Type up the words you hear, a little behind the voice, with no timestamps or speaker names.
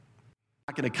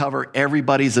Not going to cover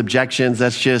everybody's objections.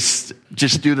 That's just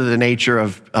due to the nature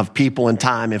of people and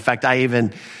time. In fact, I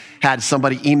even had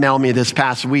somebody email me this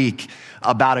past week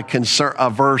about a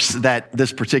verse that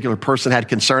this particular person had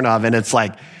concern of. And it's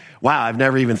like, wow, I've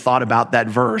never even thought about that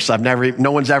verse.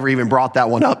 No one's ever even brought that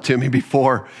one up to me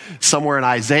before somewhere in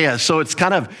Isaiah. So it's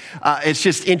kind of, it's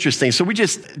just interesting. So we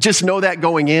just know that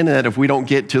going in, that if we don't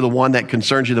get to the one that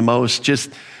concerns you the most,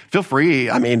 just feel free.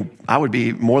 I mean, I would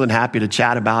be more than happy to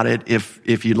chat about it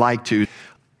if you'd like to.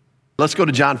 Let's go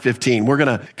to John 15. We're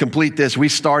going to complete this. We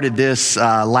started this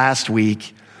last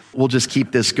week. We'll just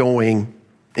keep this going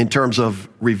in terms of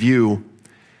review.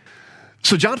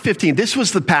 So John 15, this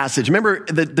was the passage. Remember,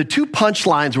 the two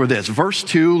punchlines were this. Verse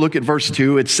 2, look at verse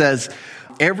 2. It says,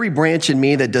 every branch in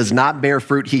me that does not bear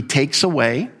fruit, he takes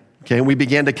away. Okay, and we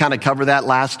began to kind of cover that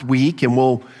last week, and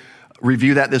we'll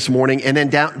review that this morning. And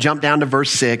then jump down to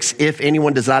verse 6. If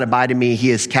anyone does not abide in me,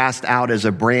 he is cast out as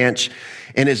a branch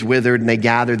and is withered, and they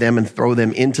gather them and throw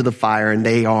them into the fire, and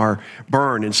they are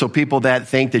burned. And so people that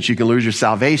think that you can lose your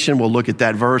salvation will look at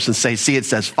that verse and say, see, it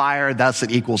says fire, thus it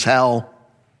equals hell.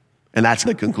 And that's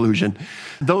the conclusion.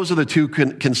 Those are the two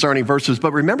concerning verses.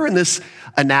 But remember in this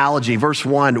analogy, verse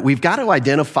 1, we've got to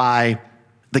identify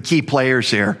the key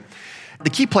players here. The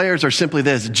key players are simply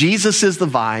this. Jesus is the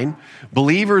vine,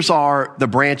 believers are the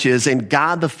branches, and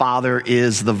God the Father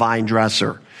is the vine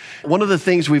dresser. One of the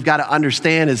things we've got to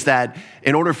understand is that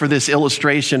in order for this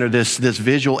illustration or this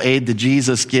visual aid that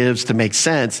Jesus gives to make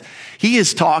sense, he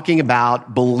is talking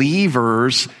about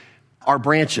believers are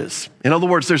branches. In other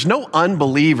words, there's no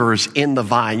unbelievers in the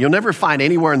vine. You'll never find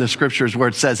anywhere in the scriptures where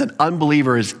it says an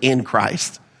unbeliever is in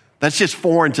Christ. That's just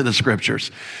foreign to the scriptures.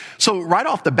 So right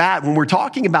off the bat, when we're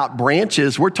talking about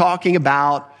branches, we're talking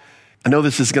about, I know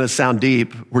this is going to sound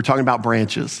deep, we're talking about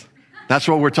branches. That's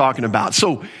what we're talking about.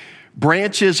 So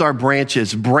branches are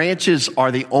branches. Branches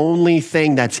are the only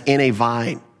thing that's in a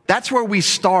vine. That's where we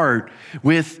start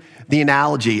with the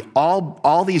analogy.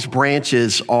 All these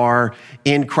branches are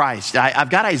in Christ. I've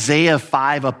got Isaiah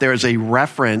 5 up there as a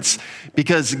reference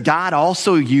because God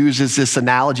also uses this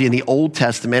analogy in the Old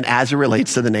Testament as it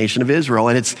relates to the nation of Israel.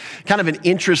 And it's kind of an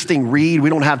interesting read. We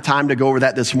don't have time to go over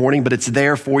that this morning, but it's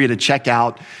there for you to check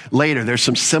out later. There's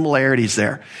some similarities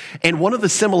there. And one of the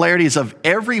similarities of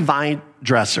every vine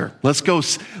dresser, let's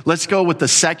go with the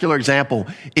secular example,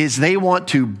 is they want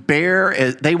to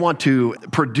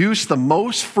produce the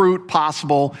most fruit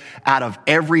possible out of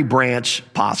every branch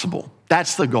possible.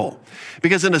 That's the goal.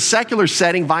 Because in a secular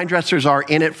setting, vine dressers are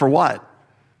in it for what?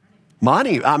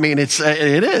 Money. I mean, it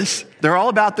is. They're all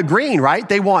about the green, right?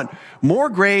 They want more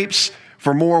grapes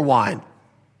for more wine.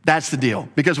 That's the deal.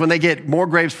 Because when they get more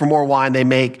grapes for more wine, they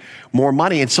make more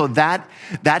money. And so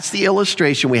that's the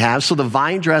illustration we have. So the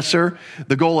vine dresser,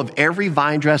 the goal of every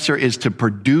vine dresser is to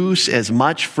produce as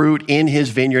much fruit in his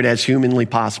vineyard as humanly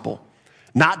possible.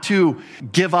 Not to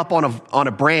give up on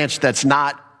a branch that's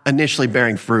not initially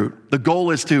bearing fruit. The goal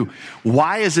is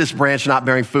why is this branch not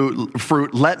bearing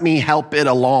fruit? Let me help it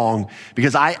along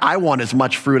because I want as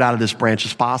much fruit out of this branch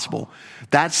as possible.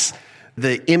 That's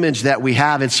the image that we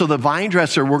have. And so the vine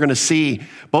dresser, we're going to see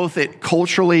both it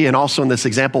culturally and also in this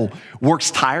example,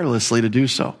 works tirelessly to do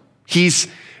so. He's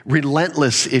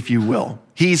relentless, if you will.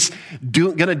 He's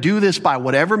going to do this by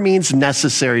whatever means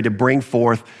necessary to bring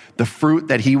forth the fruit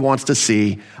that he wants to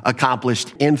see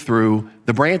accomplished in through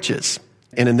the branches.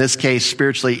 And in this case,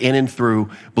 spiritually in and through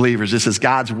believers. This is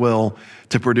God's will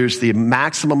to produce the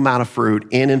maximum amount of fruit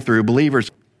in and through believers.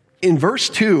 In verse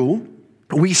 2,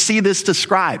 we see this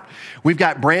described. We've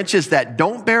got branches that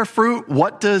don't bear fruit.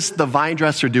 What does the vine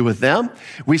dresser do with them?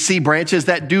 We see branches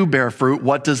that do bear fruit.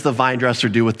 What does the vine dresser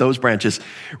do with those branches?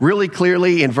 Really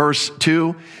clearly in verse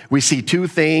 2, we see two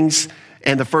things.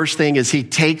 And the first thing is he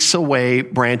takes away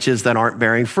branches that aren't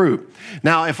bearing fruit.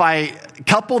 Now, if I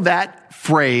couple that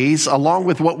phrase along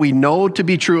with what we know to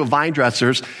be true of vine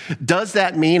dressers, does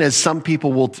that mean, as some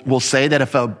people will say, that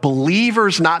if a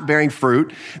believer's not bearing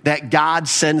fruit, that God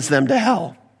sends them to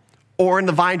hell? Or in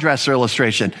the vine dresser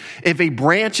illustration, if a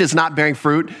branch is not bearing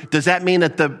fruit, does that mean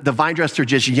that the vine dresser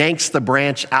just yanks the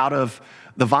branch out of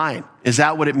the vine? Is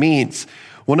that what it means?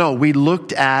 Well, no, we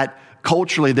looked at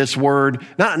culturally this word,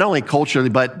 not only culturally,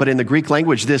 but in the Greek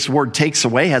language, this word takes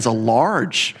away has a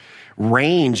large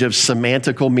range of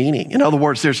semantical meaning. In other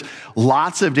words, there's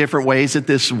lots of different ways that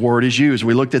this word is used.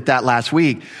 We looked at that last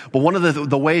week. But one of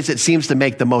the ways it seems to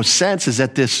make the most sense is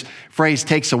that this phrase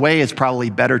takes away is probably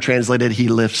better translated, he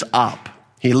lifts up.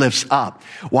 He lifts up.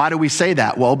 Why do we say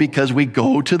that? Well, because we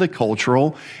go to the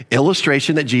cultural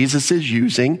illustration that Jesus is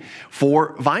using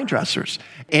for vine dressers.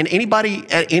 And anybody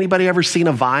ever seen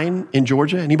a vine in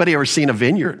Georgia? Anybody ever seen a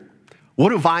vineyard? What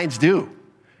do vines do?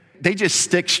 they just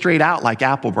stick straight out like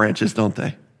apple branches, don't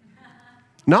they?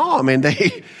 No, I mean,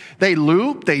 they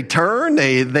loop, they turn,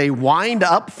 they wind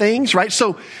up things, right?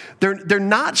 So they're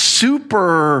not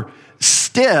super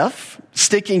stiff,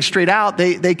 sticking straight out.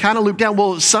 They kind of loop down.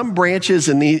 Well, some branches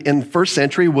in the first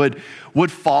century would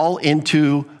fall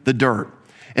into the dirt,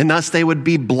 and thus they would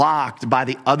be blocked by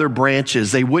the other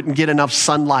branches. They wouldn't get enough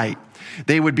sunlight.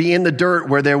 They would be in the dirt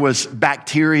where there was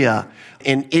bacteria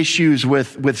and issues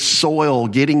with soil,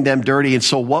 getting them dirty. And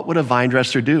so what would a vine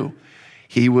dresser do?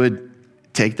 He would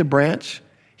take the branch,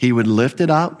 he would lift it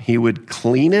up, he would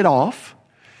clean it off,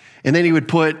 and then he would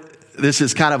this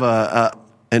is kind of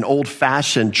an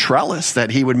old-fashioned trellis that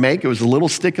he would make. It was a little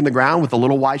stick in the ground with a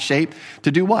little Y shape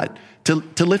to do what?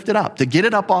 To lift it up, to get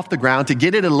it up off the ground, to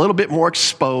get it a little bit more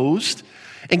exposed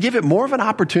and give it more of an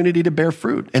opportunity to bear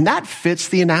fruit. And that fits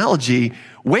the analogy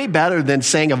way better than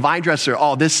saying a vine dresser,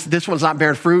 oh, this one's not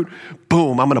bearing fruit,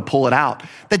 boom, I'm going to pull it out.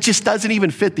 That just doesn't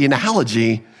even fit the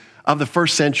analogy of the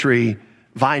first century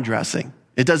vine dressing.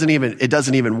 It doesn't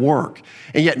even work.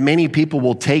 And yet many people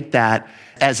will take that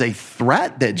as a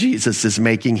threat that Jesus is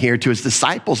making here to his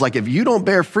disciples. Like, if you don't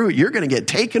bear fruit, you're going to get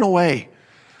taken away.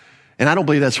 And I don't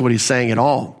believe that's what he's saying at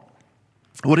all.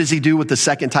 What does he do with the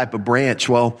second type of branch?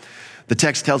 Well, the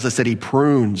text tells us that he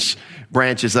prunes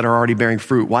branches that are already bearing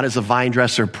fruit. Why does a vine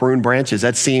dresser prune branches?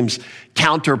 That seems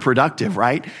counterproductive,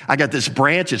 right? I got this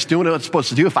branch, it's doing what it's supposed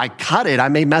to do. If I cut it, I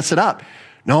may mess it up.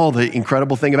 No, the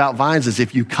incredible thing about vines is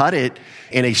if you cut it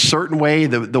in a certain way,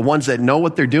 the ones that know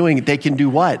what they're doing, they can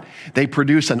do what? They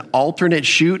produce an alternate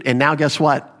shoot, and now guess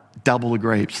what? Double the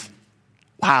grapes.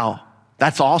 Wow,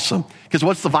 that's awesome. Because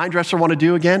what's the vine dresser want to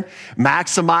do again?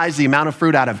 Maximize the amount of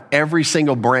fruit out of every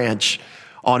single branch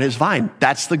on his vine.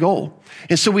 That's the goal.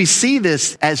 And so we see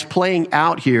this as playing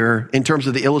out here in terms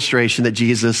of the illustration that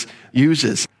Jesus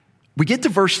uses. We get to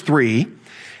verse 3.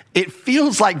 It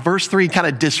feels like verse 3 kind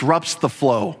of disrupts the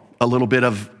flow a little bit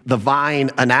of the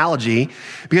vine analogy,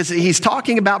 because he's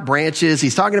talking about branches,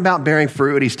 he's talking about bearing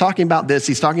fruit, he's talking about this,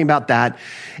 he's talking about that.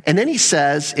 And then he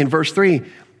says in verse 3,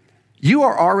 you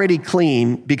are already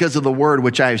clean because of the word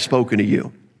which I have spoken to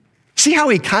you. See how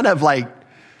he kind of like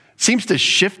seems to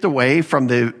shift away from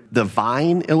the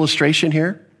vine illustration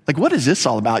here? Like, what is this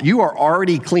all about? You are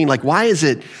already clean. Like, why is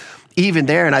it even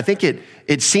there? And I think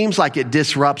it seems like it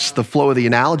disrupts the flow of the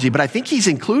analogy, but I think he's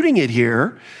including it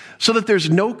here so that there's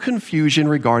no confusion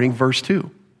regarding verse 2.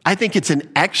 I think it's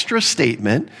an extra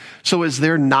statement so as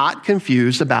they're not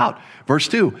confused about verse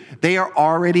 2. They are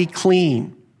already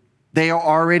clean. They are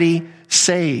already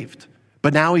saved.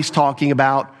 But now he's talking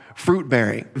about fruit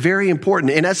bearing. Very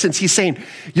important. In essence, he's saying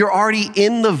you're already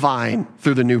in the vine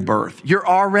through the new birth. You're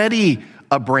already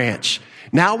a branch.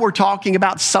 Now we're talking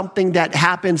about something that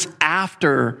happens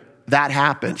after that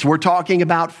happens. We're talking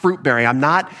about fruit bearing.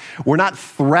 We're not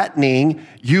threatening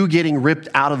you getting ripped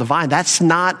out of the vine. That's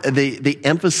not the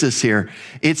emphasis here.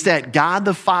 It's that God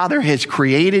the Father has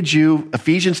created you,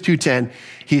 Ephesians 2:10,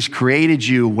 he's created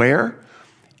you where?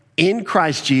 In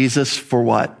Christ Jesus for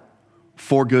what?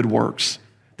 For good works.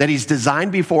 That he's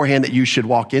designed beforehand that you should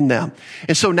walk in them.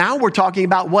 And so now we're talking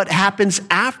about what happens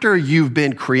after you've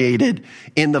been created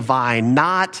in the vine,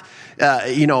 not,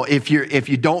 if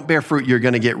you don't bear fruit, you're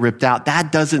going to get ripped out.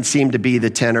 That doesn't seem to be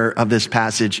the tenor of this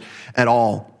passage at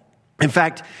all. In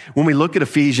fact, when we look at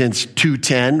Ephesians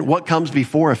 2:10, what comes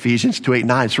before Ephesians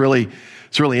 2:8-9?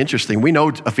 It's really interesting. We know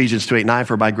Ephesians 2:8-9,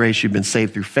 for by grace you've been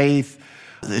saved through faith.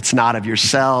 It's not of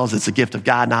yourselves. It's a gift of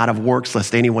God, not of works,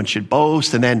 lest anyone should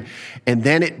boast. And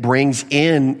then it brings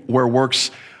in where works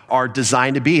are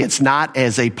designed to be. It's not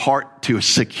as a part to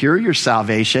secure your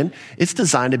salvation. It's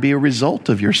designed to be a result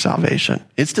of your salvation.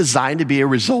 It's designed to be a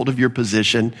result of your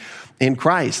position in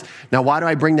Christ. Now, why do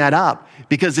I bring that up?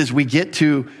 Because as we get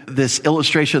to this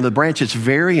illustration of the branch, it's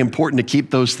very important to keep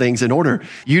those things in order.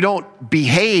 You don't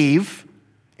behave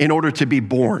in order to be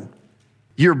born.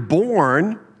 You're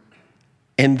born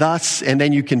and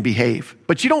then you can behave.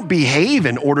 But you don't behave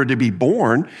in order to be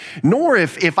born, nor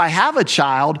if I have a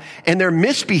child and they're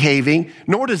misbehaving,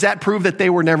 nor does that prove that they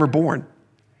were never born.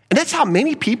 And that's how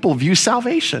many people view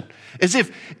salvation, as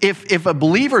if a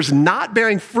believer's not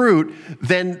bearing fruit,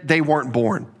 then they weren't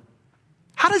born.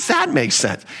 How does that make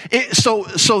sense? So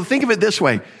think of it this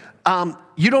way.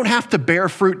 You don't have to bear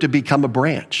fruit to become a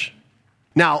branch.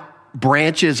 Now,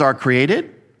 branches are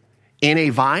created in a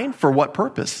vine for what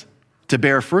purpose? To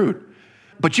bear fruit.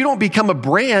 But you don't become a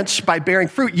branch by bearing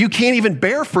fruit. You can't even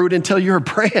bear fruit until you're a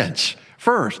branch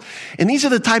first. And these are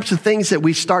the types of things that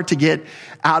we start to get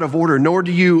out of order. Nor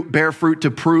do you bear fruit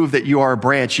to prove that you are a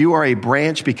branch. You are a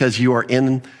branch because you are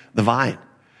in the vine.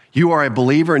 You are a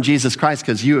believer in Jesus Christ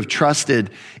because you have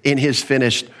trusted in his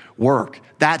finished work.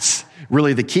 That's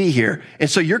really the key here. And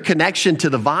so your connection to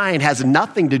the vine has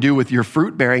nothing to do with your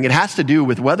fruit bearing. It has to do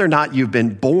with whether or not you've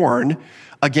been born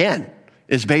again,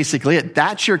 is basically it.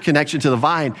 That's your connection to the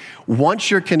vine.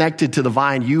 Once you're connected to the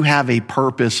vine, you have a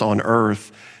purpose on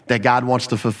earth that God wants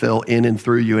to fulfill in and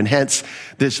through you. And hence,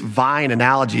 this vine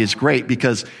analogy is great,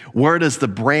 because where does the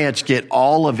branch get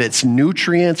all of its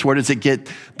nutrients? Where does it get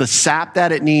the sap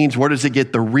that it needs? Where does it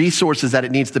get the resources that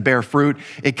it needs to bear fruit?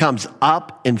 It comes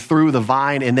up and through the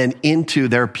vine and then into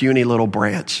their puny little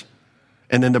branch.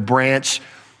 And then the branch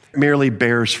merely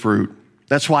bears fruit.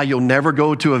 That's why you'll never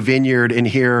go to a vineyard and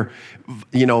hear,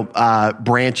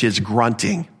 branches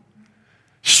grunting,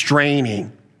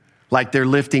 straining, like they're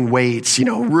lifting weights,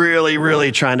 really,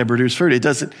 really trying to produce fruit. It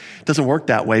doesn't work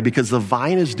that way, because the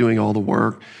vine is doing all the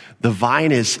work. The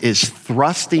vine is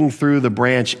thrusting through the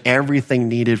branch everything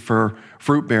needed for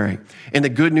fruit bearing. And the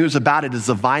good news about it is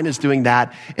the vine is doing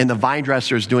that, and the vine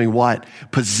dresser is doing what?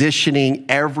 Positioning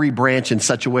every branch in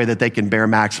such a way that they can bear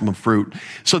maximum fruit.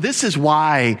 So this is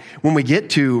why when we get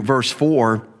to verse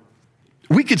 4,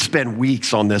 we could spend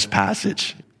weeks on this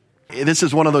passage. This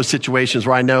is one of those situations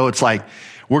where I know it's like,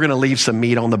 we're going to leave some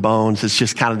meat on the bones. It's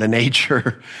just kind of the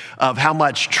nature of how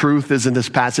much truth is in this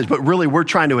passage. But really, we're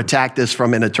trying to attack this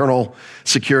from an eternal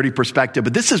security perspective.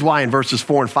 But this is why in verses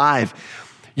 4 and 5,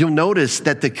 you'll notice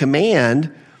that the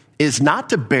command is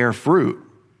not to bear fruit.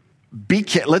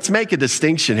 Let's make a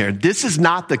distinction here. This is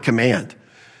not the command.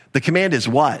 The command is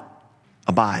what?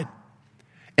 Abide.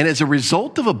 And as a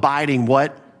result of abiding,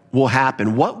 what will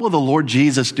happen? What will the Lord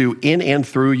Jesus do in and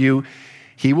through you?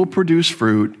 He will produce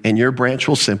fruit, and your branch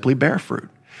will simply bear fruit.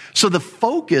 So the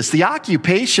focus, the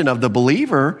occupation of the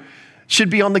believer should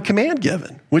be on the command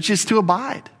given, which is to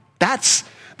abide. That's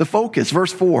the focus.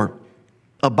 Verse 4,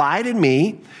 abide in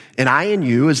me, and I in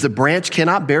you, as the branch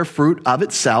cannot bear fruit of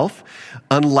itself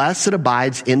unless it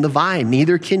abides in the vine.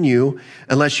 Neither can you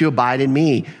unless you abide in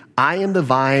me. I am the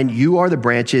vine, you are the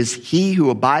branches. He who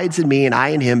abides in me and I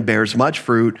in him bears much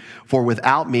fruit, for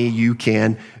without me you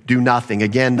can do nothing.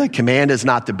 Again, the command is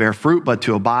not to bear fruit, but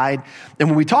to abide. And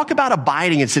when we talk about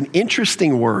abiding, it's an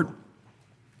interesting word.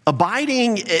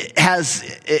 Abiding has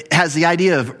the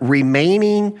idea of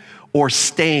remaining or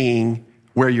staying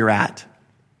where you're at.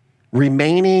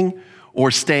 Remaining or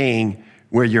staying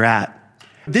where you're at.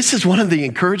 This is one of the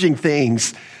encouraging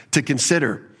things to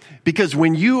consider. Because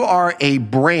when you are a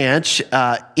branch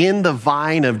in the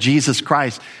vine of Jesus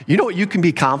Christ, you know what you can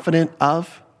be confident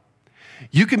of?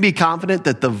 You can be confident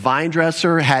that the vine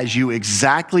dresser has you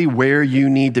exactly where you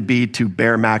need to be to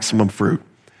bear maximum fruit.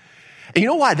 And you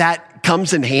know why that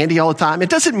comes in handy all the time? It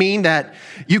doesn't mean that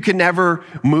you can never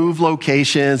move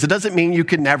locations. It doesn't mean you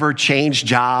can never change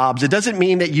jobs. It doesn't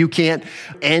mean that you can't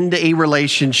end a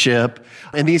relationship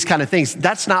and these kind of things.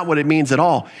 That's not what it means at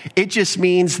all. It just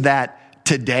means that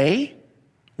today,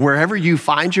 wherever you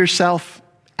find yourself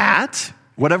at,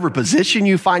 whatever position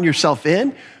you find yourself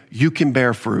in, you can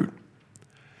bear fruit.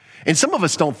 And some of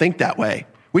us don't think that way.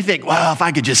 We think, well, if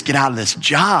I could just get out of this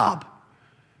job,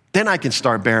 then I can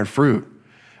start bearing fruit.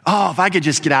 Oh, if I could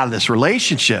just get out of this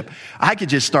relationship, I could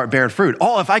just start bearing fruit.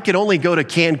 Oh, if I could only go to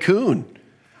Cancun,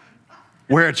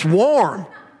 where it's warm.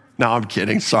 No, I'm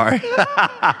kidding, sorry.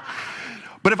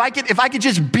 But if I could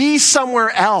just be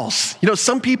somewhere else.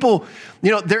 Some people,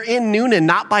 they're in Newnan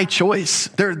not by choice.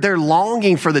 They're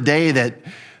longing for the day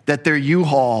that their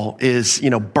U-Haul is,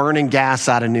 burning gas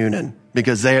out of Newnan,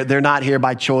 because they're not here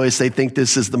by choice. They think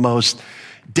this is the most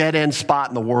dead-end spot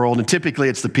in the world. And typically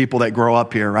it's the people that grow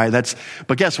up here, right?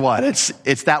 But guess what?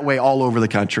 It's that way all over the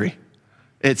country.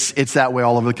 It's that way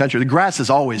all over the country. The grass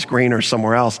is always greener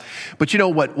somewhere else. But you know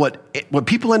what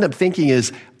people end up thinking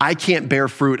is, I can't bear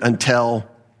fruit until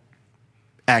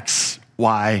X,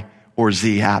 Y, or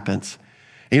Z happens.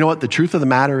 And you know what? The truth of the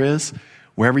matter is,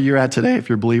 wherever you're at today, if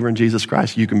you're a believer in Jesus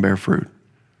Christ, you can bear fruit.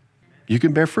 You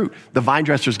can bear fruit. The vine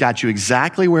dresser's got you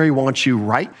exactly where he wants you,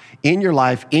 right in your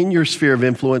life, in your sphere of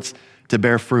influence, to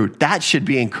bear fruit. That should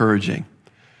be encouraging.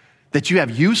 That you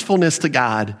have usefulness to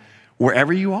God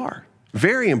wherever you are.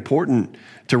 Very important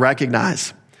to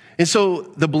recognize. And so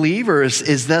the believer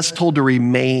is thus told to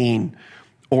remain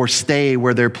or stay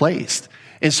where they're placed.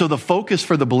 And so the focus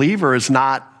for the believer is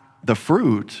not the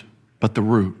fruit, but the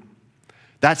root.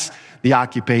 That's the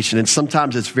occupation. And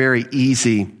sometimes it's very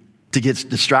easy to get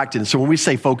distracted. And so when we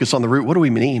say focus on the root, what do we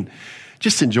mean?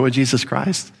 Just enjoy Jesus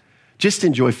Christ. Just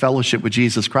enjoy fellowship with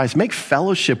Jesus Christ. Make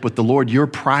fellowship with the Lord your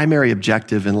primary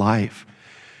objective in life.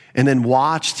 And then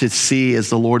watch to see as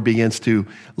the Lord begins to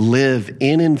live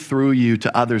in and through you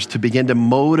to others, to begin to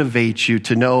motivate you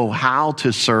to know how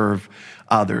to serve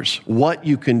others, what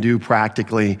you can do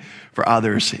practically for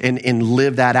others and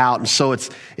live that out. And so it's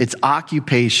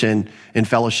occupation and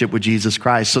fellowship with Jesus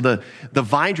Christ. So the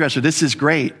vine dresser, this is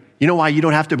great. You know why you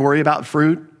don't have to worry about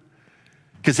fruit?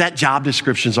 Because that job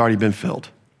description's already been filled.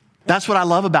 That's what I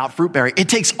love about fruit bearing. It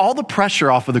takes all the pressure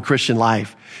off of the Christian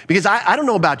life. Because I don't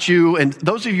know about you, and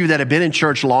those of you that have been in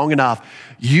church long enough,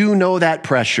 you know that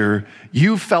pressure.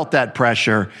 You've felt that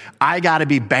pressure. I got to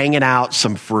be banging out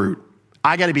some fruit.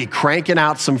 I got to be cranking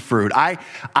out some fruit.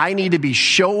 I need to be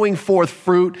showing forth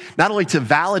fruit, not only to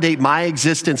validate my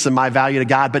existence and my value to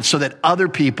God, but so that other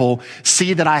people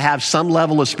see that I have some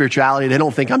level of spirituality. They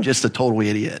don't think I'm just a total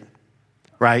idiot,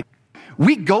 right?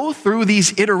 We go through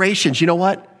these iterations. You know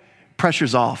what?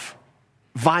 Pressure's off.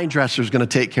 Vine dresser is going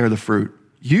to take care of the fruit.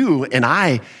 You and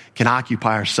I can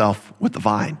occupy ourselves with the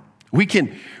vine. We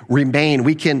can remain,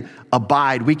 we can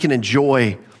abide, we can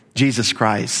enjoy Jesus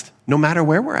Christ no matter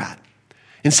where we're at.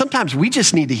 And sometimes we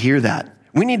just need to hear that.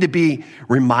 We need to be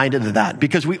reminded of that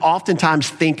because we oftentimes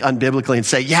think unbiblically and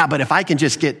say, yeah, but if I can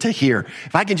just get to here,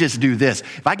 if I can just do this,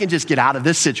 if I can just get out of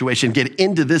this situation, get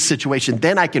into this situation,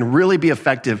 then I can really be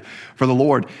effective for the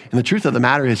Lord. And the truth of the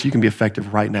matter is you can be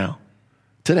effective right now,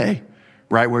 today,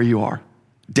 right where you are.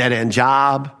 Dead-end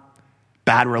job,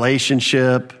 bad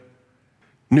relationship,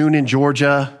 noon in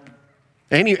Georgia,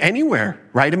 anywhere,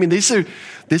 right? I mean, this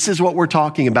is what we're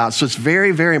talking about. So it's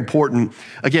very, very important.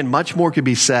 Again, much more could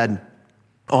be said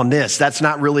on this. That's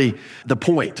not really the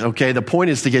point, okay? The point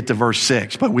is to get to verse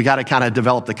 6, but we got to kind of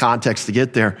develop the context to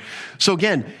get there. So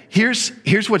again, here's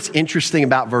what's interesting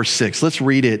about verse 6. Let's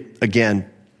read it again.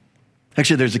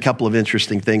 Actually, there's a couple of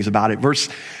interesting things about it. Verse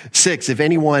 6, if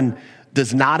anyone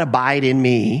does not abide in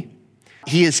me,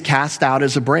 he is cast out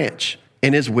as a branch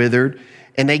and is withered,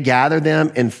 and they gather them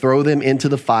and throw them into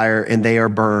the fire, and they are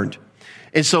burned.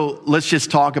 And so let's just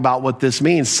talk about what this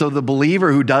means. So the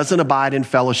believer who doesn't abide in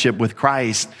fellowship with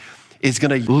Christ is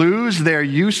going to lose their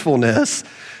usefulness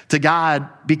to God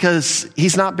because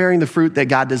he's not bearing the fruit that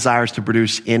God desires to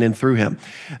produce in and through him.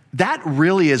 That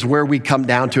really is where we come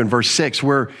down to in verse 6,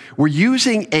 where we're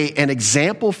using an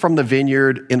example from the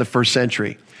vineyard in the first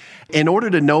century. In order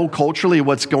to know culturally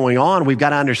what's going on, we've got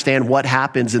to understand what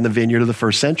happens in the vineyard of the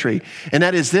first century. And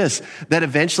that is this, that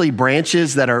eventually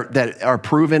branches that are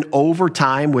proven over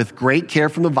time with great care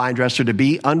from the vine dresser to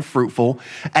be unfruitful,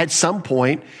 at some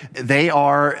point, they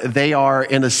are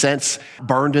in a sense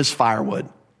burned as firewood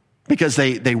because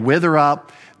they wither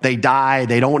up, they die,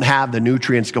 they don't have the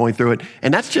nutrients going through it.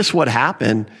 And that's just what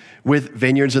happened with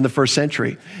vineyards in the first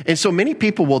century. And so many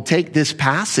people will take this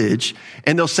passage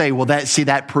and they'll say, well,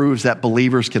 that proves that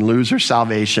believers can lose their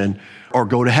salvation or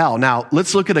go to hell. Now,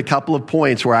 let's look at a couple of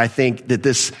points where I think that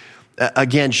this,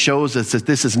 again, shows us that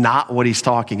this is not what he's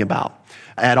talking about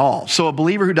at all. So a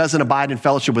believer who doesn't abide in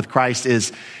fellowship with Christ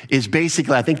is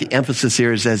basically, I think the emphasis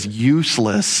here is as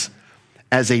useless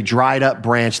as a dried up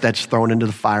branch that's thrown into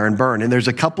the fire and burned. And there's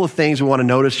a couple of things we want to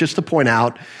notice just to point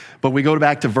out. But we go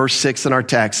back to verse 6 in our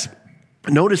text.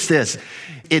 Notice this.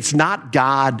 It's not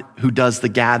God who does the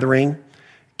gathering,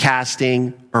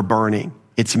 casting, or burning.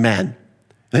 It's men.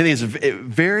 I think it's a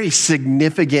very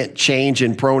significant change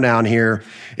in pronoun here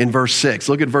in verse 6.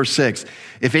 Look at verse 6.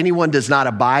 If anyone does not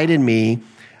abide in me,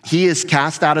 he is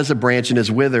cast out as a branch and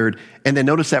is withered. And then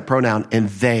notice that pronoun, and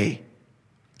they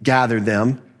gather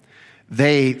them.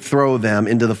 They throw them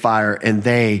into the fire, and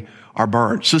they are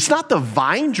burned. So it's not the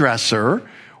vine dresser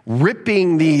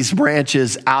ripping these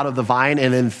branches out of the vine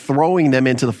and then throwing them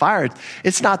into the fire.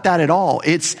 It's not that at all.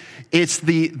 It's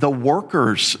the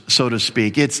workers, so to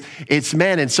speak. It's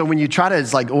men. And so when you try to,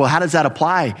 it's like, well, how does that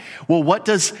apply? Well,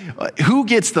 who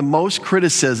gets the most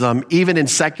criticism, even in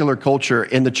secular culture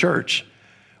in the church?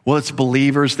 Well, it's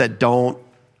believers that don't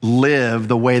live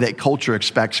the way that culture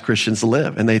expects Christians to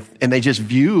live. And they just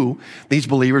view these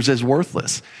believers as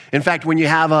worthless. In fact, when you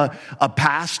have a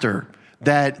pastor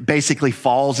that basically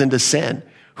falls into sin,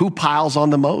 who piles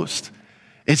on the most?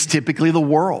 It's typically the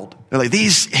world. They're like,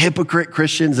 these hypocrite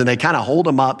Christians, and they kind of hold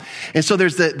them up. And so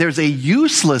there's a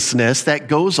uselessness that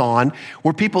goes on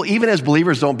where people, even as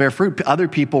believers, don't bear fruit. Other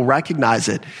people recognize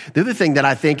it. The other thing that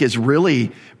I think is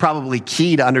really probably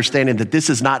key to understanding that this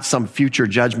is not some future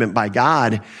judgment by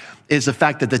God is the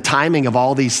fact that the timing of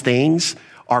all these things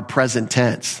are present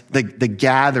tense. The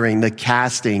gathering, the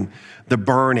casting, the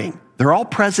burning. They're all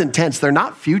present tense. They're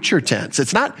not future tense.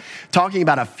 It's not talking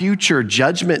about a future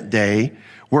judgment day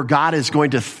where God is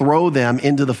going to throw them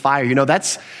into the fire. You know,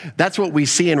 that's what we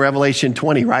see in Revelation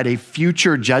 20, right? A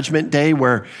future judgment day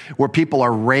where people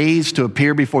are raised to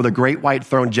appear before the great white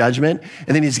throne judgment.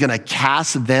 And then he's going to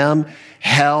cast them,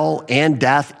 hell and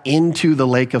death, into the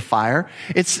lake of fire.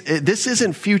 This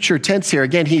isn't future tense here.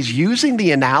 Again, he's using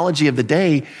the analogy of the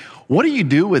day. What do you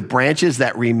do with branches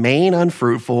that remain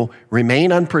unfruitful,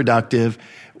 remain unproductive?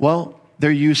 Well, they're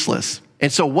useless.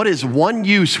 And so what is one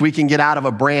use we can get out of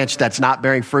a branch that's not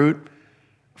bearing fruit?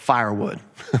 Firewood.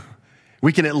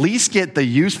 We can at least get the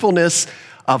usefulness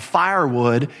of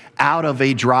firewood out of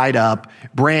a dried up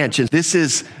branch. And this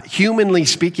is, humanly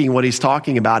speaking, what he's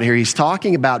talking about here. He's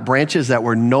talking about branches that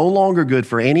were no longer good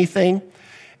for anything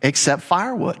except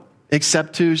firewood,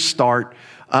 except to start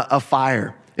a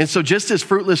fire. And so just as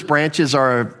fruitless branches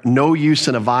are of no use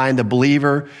in a vine, the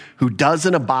believer who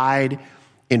doesn't abide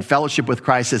in fellowship with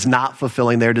Christ is not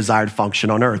fulfilling their desired function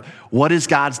on earth. What is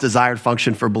God's desired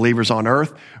function for believers on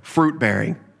earth? Fruit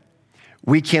bearing.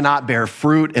 We cannot bear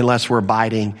fruit unless we're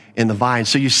abiding in the vine.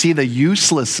 So you see the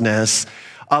uselessness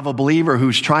of a believer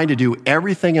who's trying to do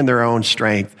everything in their own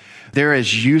strength. They're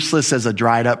as useless as a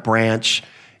dried up branch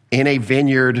in a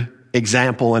vineyard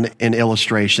example and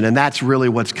illustration. And that's really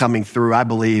what's coming through, I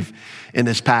believe, in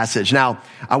this passage. Now,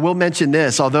 I will mention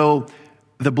this, although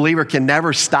the believer can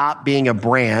never stop being a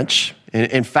branch.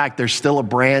 In fact, there's still a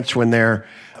branch when they're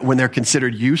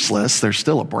considered useless. There's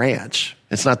still a branch.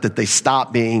 It's not that they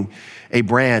stop being a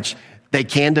branch. They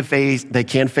can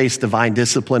face divine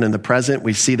discipline in the present.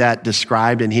 We see that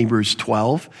described in Hebrews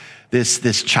 12.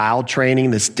 This child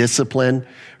training, this discipline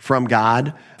from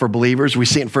God for believers. We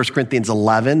see it in 1 Corinthians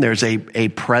 11. There's a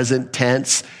present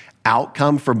tense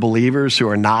outcome for believers who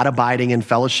are not abiding in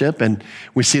fellowship. And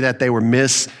we see that they were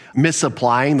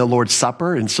misapplying the Lord's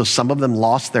Supper. And so some of them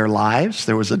lost their lives.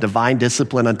 There was a divine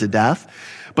discipline unto death.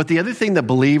 But the other thing that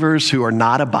believers who are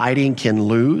not abiding can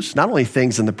lose, not only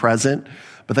things in the present,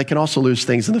 but they can also lose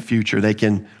things in the future. They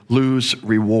can lose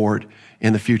reward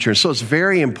in the future. And so it's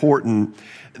very important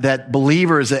that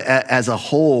believers as a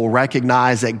whole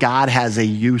recognize that God has a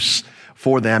use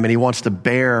for them, and he wants to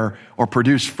bear or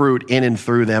produce fruit in and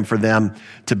through them for them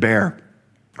to bear.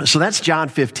 So that's John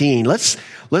 15. Let's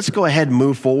go ahead and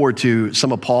move forward to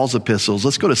some of Paul's epistles.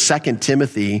 Let's go to 2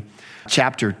 Timothy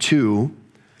chapter 2,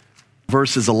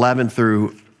 verses 11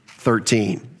 through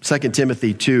 13. 2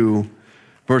 Timothy 2,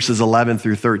 verses 11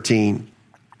 through 13.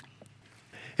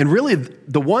 And really,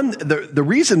 the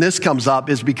reason this comes up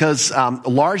is because,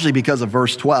 largely because of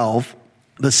verse 12,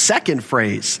 the second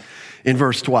phrase in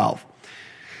verse 12,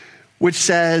 which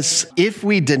says, if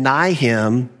we deny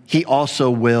him, he also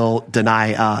will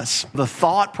deny us. The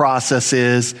thought process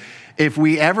is, if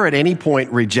we ever at any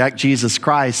point reject Jesus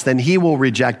Christ, then he will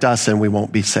reject us and we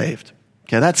won't be saved.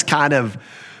 Okay, that's kind of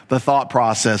the thought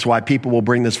process why people will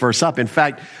bring this verse up. In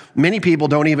fact, many people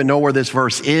don't even know where this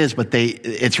verse is, but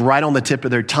it's right on the tip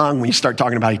of their tongue when you start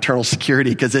talking about eternal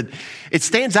security, because it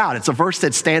stands out. It's a verse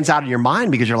that stands out in your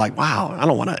mind because you're like, wow, I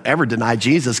don't want to ever deny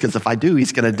Jesus, because if I do,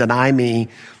 he's going to deny me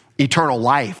eternal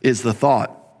life, is the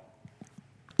thought.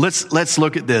 Let's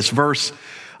look at this. Verse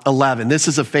 11. This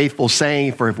is a faithful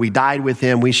saying, for if we died with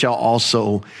him, we shall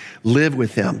also live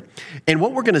with him. And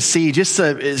what we're going to see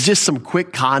is just some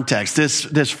quick context.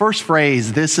 This first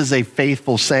phrase, this is a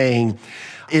faithful saying,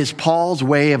 is Paul's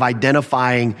way of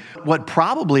identifying what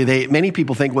probably many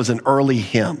people think was an early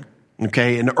hymn,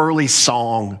 okay, an early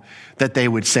song that they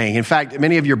would sing. In fact,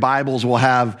 many of your Bibles will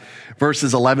have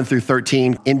verses 11 through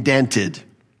 13 indented,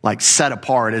 like set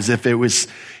apart, as if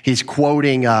he's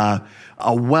quoting a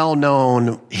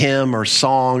well-known hymn or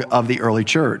song of the early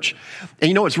church. And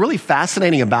you know what's really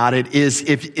fascinating about it is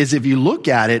if you look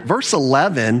at it, verse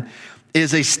 11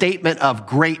 is a statement of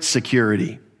great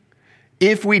security.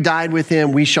 If we died with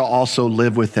him, we shall also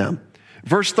live with him.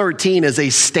 Verse 13 is a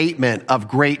statement of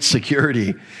great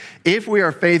security. If we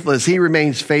are faithless, he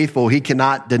remains faithful. He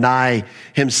cannot deny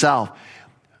himself.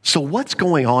 So what's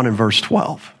going on in verse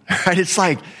 12? Right? It's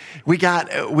like we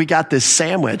got this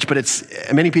sandwich, but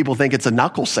many people think it's a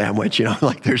knuckle sandwich,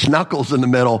 like there's knuckles in the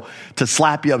middle to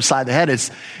slap you upside the head.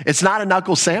 It's not a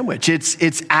knuckle sandwich.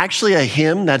 It's actually a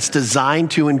hymn that's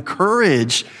designed to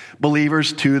encourage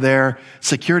believers to their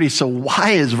security. So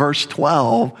why is verse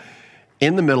 12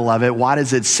 in the middle of it? Why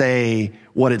does it say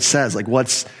what it says? Like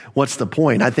what's the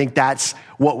point? I think that's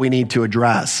what we need to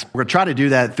address. We're going to try to do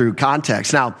that through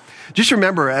context. Now, just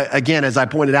remember, again, as I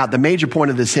pointed out, the major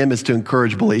point of this hymn is to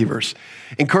encourage believers.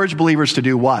 Encourage believers to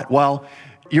do what? Well,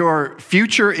 your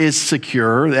future is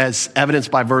secure, as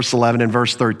evidenced by verse 11 and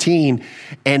verse 13,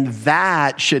 and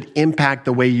that should impact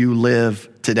the way you live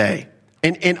today.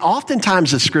 And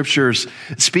oftentimes the scriptures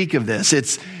speak of this.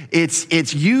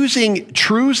 It's using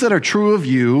truths that are true of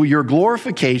you, your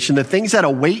glorification, the things that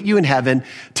await you in heaven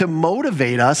to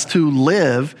motivate us to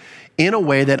live in a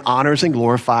way that honors and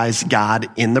glorifies God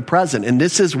in the present. And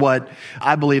this is what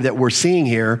I believe that we're seeing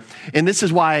here. And this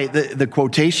is why the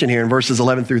quotation here in verses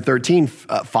 11 through 13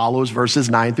 follows verses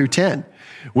 9 through 10,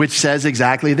 which says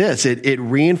exactly this. It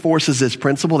reinforces this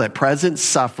principle that present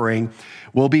suffering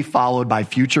will be followed by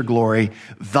future glory,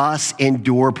 thus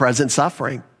endure present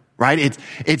suffering, right?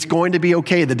 It's going to be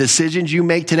okay. The decisions you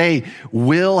make today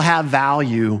will have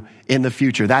value in the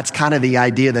future. That's kind of the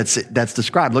idea that's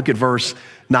described. Look at verse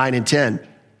 9 and 10.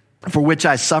 For which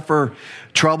I suffer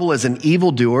trouble as an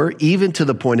evildoer, even to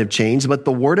the point of change, but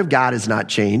the word of God is not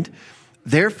chained.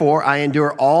 Therefore, I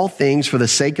endure all things for the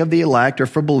sake of the elect or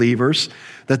for believers,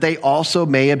 that they also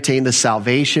may obtain the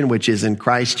salvation which is in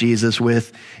Christ Jesus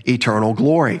with eternal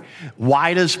glory.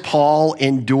 Why does Paul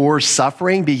endure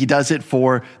suffering? He does it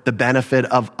for the benefit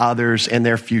of others and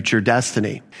their future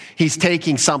destiny. He's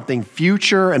taking something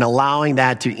future and allowing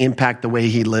that to impact the way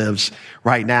he lives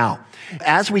right now.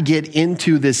 As we get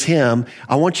into this hymn,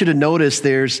 I want you to notice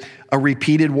there's a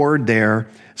repeated word there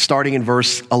starting in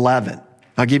verse 11.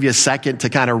 I'll give you a second to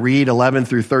kind of read 11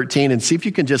 through 13 and see if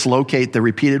you can just locate the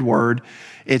repeated word.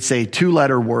 It's a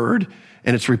 2-letter word,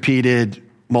 and it's repeated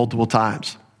multiple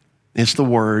times. It's the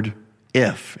word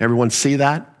if. Everyone see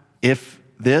that? If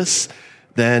this,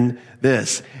 then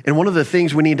this. And one of the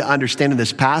things we need to understand in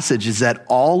this passage is that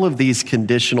all of these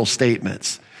conditional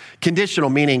statements, conditional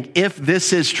meaning if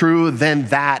this is true, then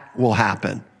that will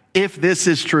happen. If this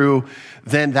is true,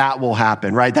 then that will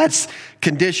happen, right? That's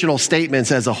conditional statements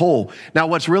as a whole. Now,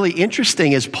 what's really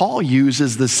interesting is Paul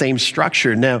uses the same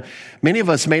structure. Now, many of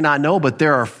us may not know, but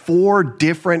there are 4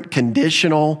 different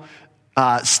conditional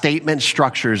statement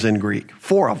structures in Greek,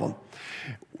 4 of them.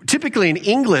 Typically in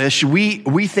English,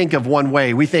 we think of one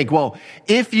way. We think, well,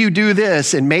 if you do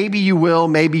this, and maybe you will,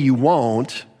 maybe you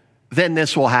won't, then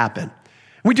this will happen.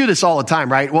 We do this all the time,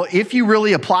 right? Well, if you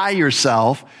really apply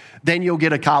yourself, then you'll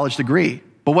get a college degree.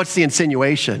 But what's the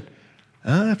insinuation?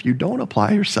 If you don't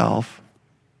apply yourself,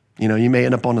 you may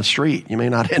end up on the street. You may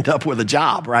not end up with a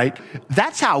job, right?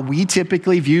 That's how we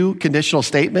typically view conditional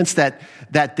statements, that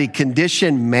the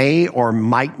condition may or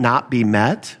might not be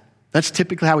met. That's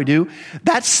typically how we do.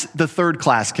 That's the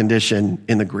 3rd-class condition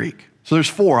in the Greek. So there's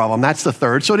 4 of them. That's the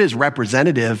 3rd. So it is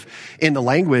representative in the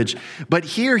language. But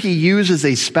here he uses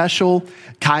a special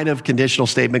kind of conditional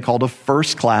statement called a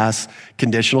 1st-class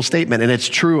conditional statement. And it's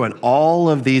true in all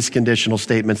of these conditional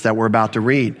statements that we're about to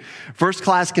read.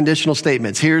 1st-class conditional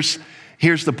statements. Here's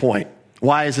the point.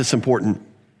 Why is this important?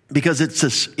 Because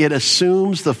it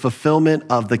assumes the fulfillment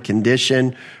of the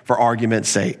condition for argument's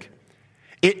sake.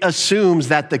 It assumes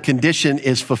that the condition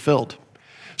is fulfilled.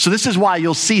 So this is why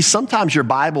you'll see sometimes your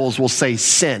Bibles will say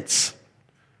since.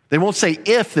 They won't say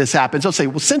if this happens. They'll say,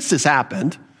 well, since this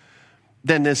happened,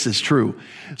 then this is true.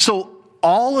 So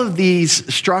all of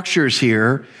these structures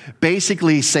here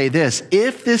basically say this.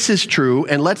 If this is true,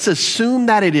 and let's assume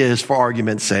that it is for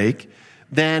argument's sake,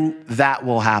 then that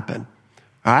will happen.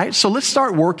 All right? So let's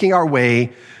start working our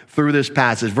way through this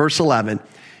passage. Verse 11.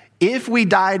 If we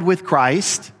died with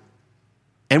Christ,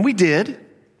 and we did,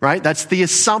 right? That's the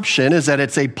assumption, is that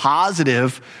it's a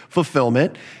positive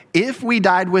fulfillment. If we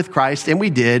died with Christ, and we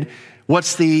did,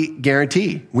 what's the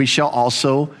guarantee? We shall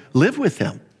also live with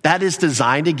him. That is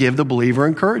designed to give the believer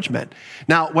encouragement.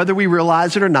 Now, whether we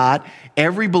realize it or not,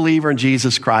 every believer in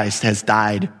Jesus Christ has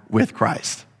died with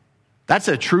Christ. That's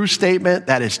a true statement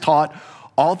that is taught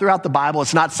all throughout the Bible.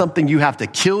 It's not something you have to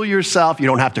kill yourself. You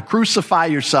don't have to crucify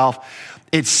yourself.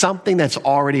 It's something that's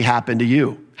already happened to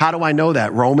you. How do I know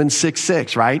that? Romans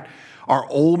 6:6, right? Our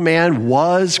old man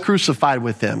was crucified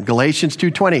with him. Galatians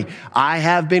 2:20, I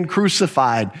have been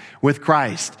crucified with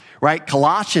Christ, right?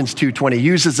 Colossians 2:20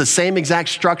 uses the same exact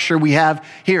structure we have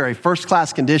here, a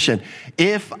 1st-class condition.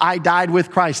 If I died with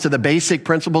Christ to the basic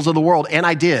principles of the world, and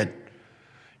I did.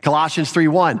 Colossians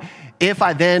 3:1, if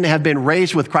I then have been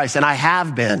raised with Christ, and I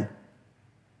have been.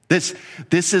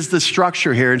 This is the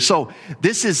structure here. And so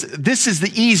this is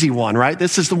the easy one, right?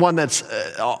 This is the one that's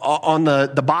on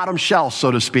the bottom shelf,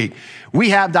 so to speak.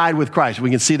 We have died with Christ. We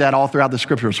can see that all throughout the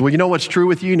scriptures. Well, you know what's true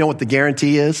with you? You know what the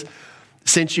guarantee is?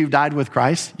 Since you've died with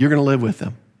Christ, you're going to live with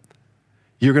him.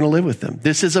 You're going to live with him.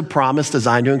 This is a promise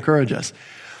designed to encourage us.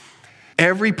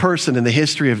 Every person in the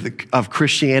history of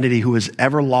Christianity who has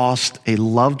ever lost a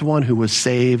loved one who was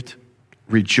saved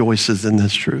rejoices in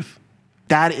this truth.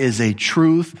 That is a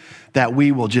truth that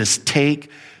we will just take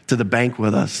to the bank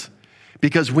with us.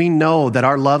 Because we know that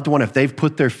our loved one, if they've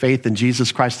put their faith in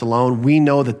Jesus Christ alone, we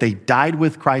know that they died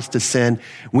with Christ to sin.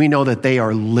 We know that they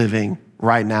are living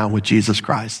right now with Jesus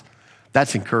Christ.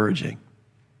 That's encouraging.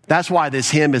 That's why this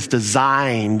hymn is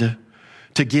designed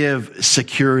to give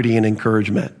security and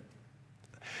encouragement.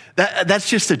 That's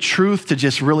just a truth to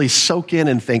just really soak in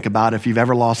and think about if you've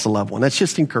ever lost a loved one. That's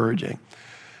just encouraging.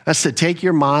 That's to take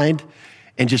your mind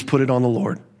and just put it on the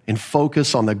Lord and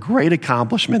focus on the great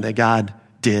accomplishment that God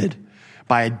did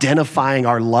by identifying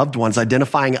our loved ones,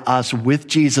 identifying us with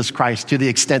Jesus Christ to the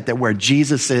extent that where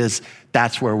Jesus is,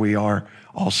 that's where we are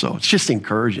also. It's just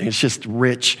encouraging. It's just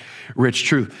rich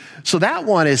truth. So that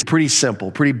one is pretty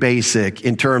simple, pretty basic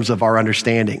in terms of our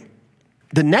understanding.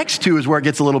 The next two is where it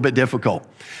gets a little bit difficult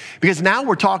because now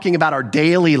we're talking about our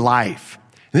daily life.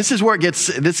 This is where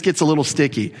this gets a little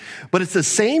sticky, but it's the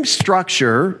same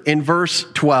structure in verse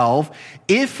 12.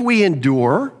 If we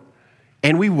endure,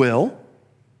 and we will,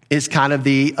 is kind of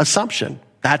the assumption.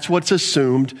 That's what's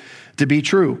assumed to be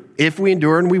true. If we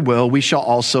endure and we will, we shall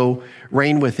also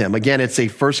reign with him. Again, it's a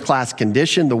first-class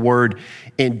condition. The word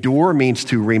endure means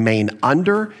to remain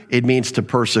under. It means to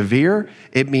persevere.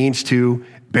 It means to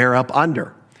bear up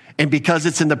under. And because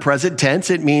it's in the present tense,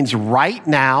 it means right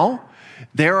now,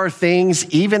 there are things,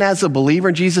 even as a believer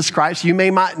in Jesus Christ, you may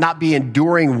not be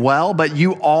enduring well, but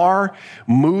you are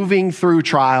moving through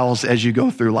trials as you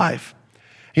go through life.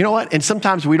 You know what? And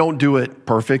sometimes we don't do it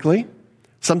perfectly.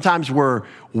 Sometimes we're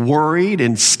worried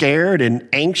and scared and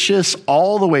anxious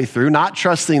all the way through, not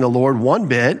trusting the Lord one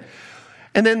bit.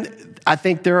 And then I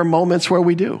think there are moments where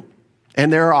we do.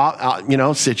 And there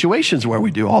are, situations where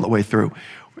we do all the way through.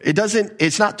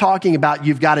 It's not talking about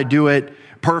you've got to do it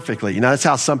perfectly. That's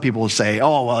how some people will say,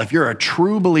 oh, well, if you're a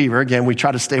true believer, again, we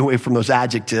try to stay away from those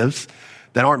adjectives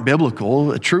that aren't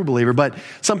biblical, a true believer. But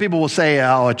some people will say,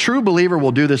 oh, a true believer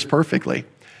will do this perfectly.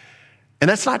 And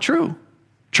that's not true.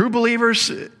 True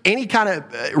believers, any kind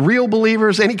of real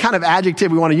believers, any kind of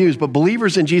adjective we want to use, but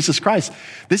believers in Jesus Christ,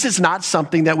 this is not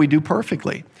something that we do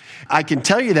perfectly. I can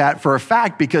tell you that for a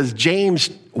fact because James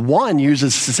 1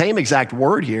 uses the same exact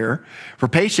word here for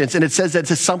patience, and it says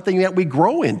that it's something that we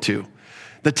grow into.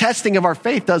 The testing of our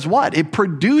faith does what? It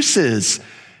produces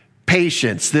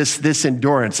patience, this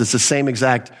endurance. It's the same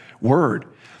exact word.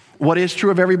 What is true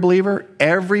of every believer?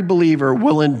 Every believer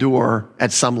will endure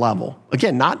at some level.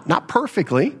 Again, not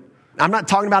perfectly. I'm not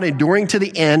talking about enduring to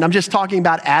the end. I'm just talking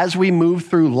about as we move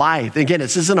through life. Again,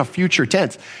 this isn't a future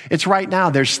tense. It's right now.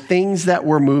 There's things that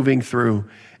we're moving through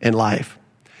in life.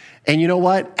 And you know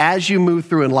what? As you move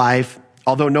through in life,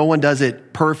 although no one does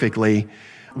it perfectly,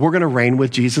 we're going to reign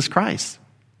with Jesus Christ.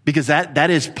 Because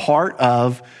that is part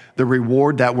of the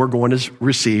reward that we're going to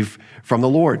receive from the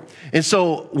Lord. And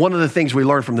so one of the things we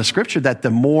learn from the scripture, that the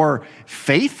more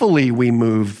faithfully we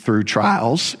move through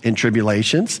trials and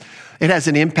tribulations, it has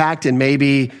an impact in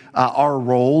maybe our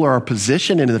role or our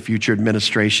position in the future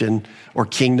administration or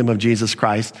kingdom of Jesus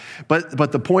Christ.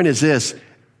 But the point is this,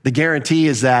 the guarantee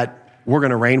is that we're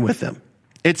going to reign with him.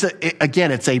 It's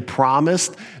a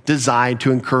promise designed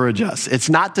to encourage us. It's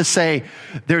not to say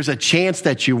there's a chance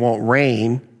that you won't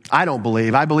reign. I don't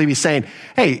believe. I believe he's saying,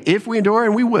 hey, if we endure,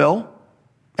 and we will,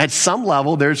 at some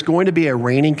level, there's going to be a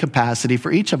reigning capacity for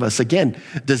each of us. Again,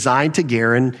 designed to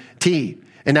guarantee.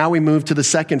 And now we move to the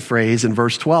second phrase in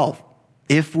verse 12.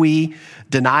 If we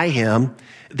deny him,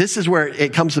 this is where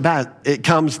it comes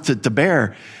to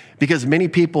bear, because many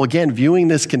people, again, viewing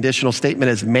this conditional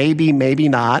statement as maybe, maybe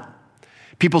not.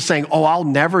 People saying, oh, I'll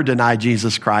never deny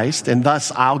Jesus Christ, and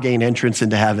thus I'll gain entrance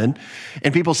into heaven.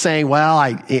 And people saying, well,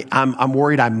 I'm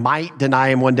worried I might deny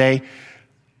him one day.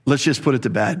 Let's just put it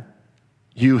to bed.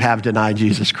 You have denied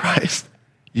Jesus Christ.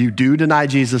 You do deny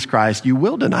Jesus Christ. You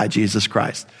will deny Jesus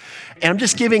Christ. And I'm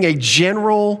just giving a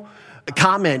general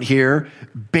comment here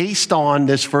based on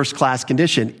this first-class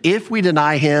condition. If we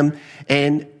deny him,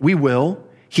 and we will,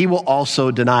 he will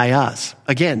also deny us.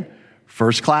 Again,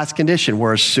 first-class condition.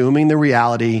 We're assuming the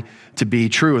reality to be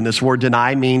true. And this word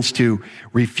deny means to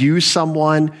refuse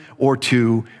someone or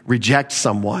to reject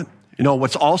someone.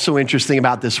 What's also interesting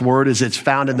about this word is it's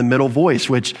found in the middle voice,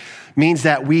 which means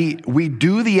that we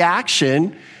do the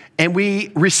action and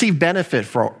we receive benefit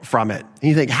from it. And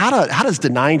you think, how does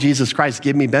denying Jesus Christ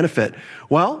give me benefit?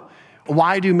 Well,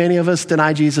 why do many of us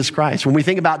deny Jesus Christ? When we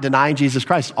think about denying Jesus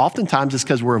Christ, oftentimes it's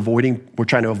because we're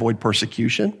trying to avoid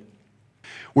persecution.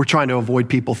 We're trying to avoid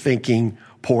people thinking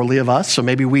poorly of us. So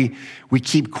maybe we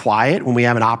keep quiet when we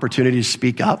have an opportunity to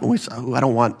speak up. And we say, oh, I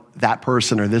don't want that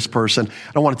person or this person.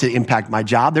 I don't want it to impact my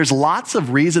job. There's lots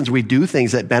of reasons we do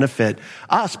things that benefit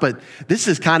us. But this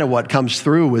is kind of what comes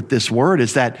through with this word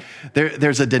is that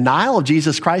there's a denial of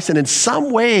Jesus Christ. And in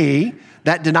some way,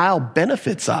 that denial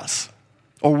benefits us.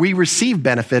 or we receive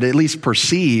benefit, at least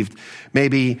perceived,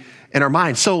 maybe in our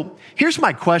mind. So here's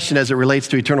my question as it relates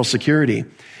to eternal security.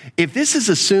 If this is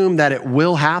assumed that it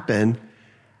will happen,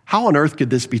 how on earth could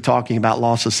this be talking about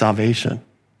loss of salvation?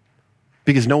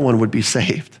 Because no one would be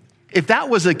saved. If that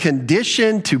was a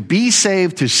condition to be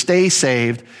saved, to stay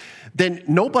saved, then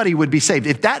nobody would be saved.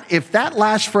 If that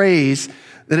last phrase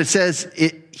that it says,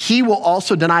 he will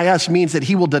also deny us, means that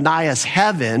he will deny us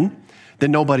heaven,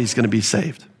 then nobody's going to be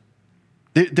saved.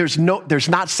 There's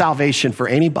not salvation for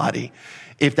anybody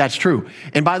if that's true.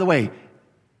 And by the way,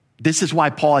 this is why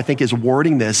Paul, I think, is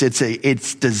wording this.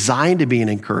 It's designed to be an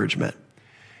encouragement.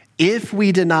 If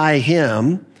we deny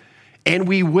him, and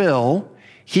we will,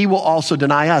 he will also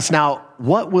deny us. Now,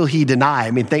 what will he deny?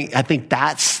 I mean, I think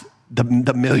that's the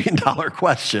 $1 million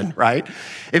question, right?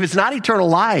 If it's not eternal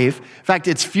life, in fact,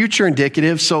 it's future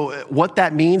indicative. So what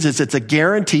that means is it's a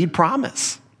guaranteed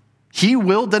promise. He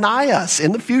will deny us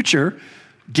in the future,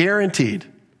 guaranteed.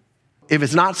 If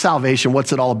it's not salvation,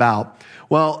 what's it all about?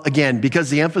 Well, again, because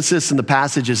the emphasis in the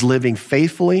passage is living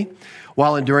faithfully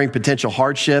while enduring potential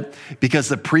hardship, because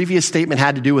the previous statement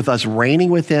had to do with us reigning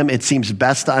with him, it seems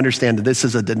best to understand that this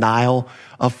is a denial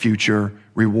of future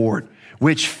reward,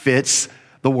 which fits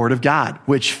the word of God,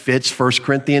 which fits 1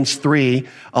 Corinthians 3,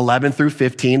 11 through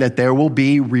 15, that there will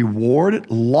be reward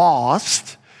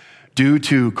lost due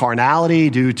to carnality,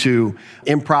 due to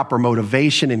improper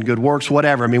motivation and good works,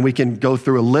 whatever. I mean, we can go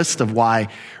through a list of why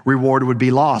reward would be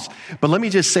lost. But let me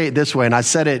just say it this way, and I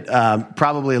said it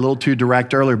probably a little too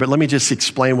direct earlier, but let me just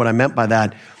explain what I meant by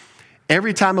that.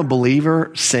 Every time a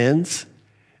believer sins,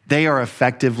 they are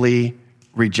effectively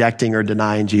rejecting or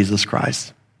denying Jesus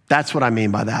Christ. That's what I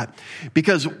mean by that.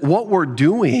 Because what we're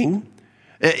doing,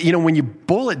 when you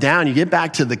boil it down, you get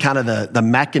back to the kind of the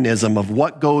mechanism of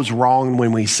what goes wrong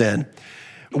when we sin.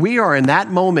 We are in that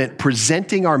moment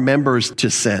presenting our members to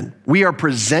sin. We are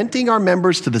presenting our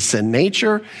members to the sin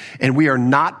nature, and we are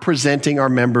not presenting our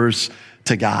members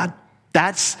to God.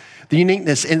 That's the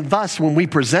uniqueness. And thus, when we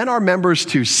present our members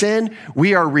to sin,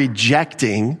 we are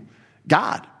rejecting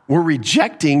God. We're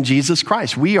rejecting Jesus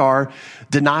Christ. We are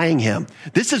denying him.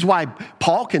 This is why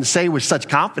Paul can say with such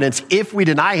confidence, if we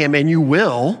deny him, and you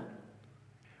will.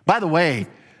 By the way,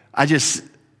 I just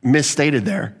misstated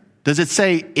there. Does it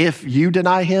say if you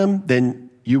deny him, then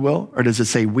you will? Or does it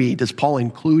say we? Does Paul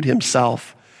include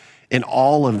himself in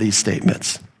all of these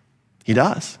statements? He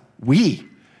does. We.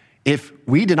 If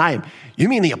we deny him. You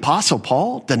mean the Apostle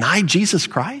Paul denied Jesus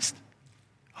Christ?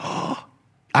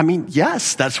 I mean,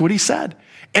 yes, that's what he said.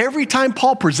 Every time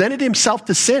Paul presented himself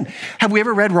to sin, have we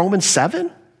ever read Romans 7?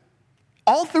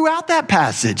 All throughout that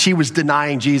passage, he was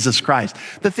denying Jesus Christ.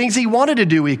 The things he wanted to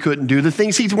do, he couldn't do. The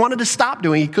things he wanted to stop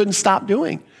doing, he couldn't stop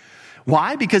doing.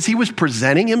 Why? Because he was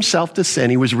presenting himself to sin.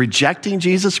 He was rejecting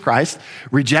Jesus Christ,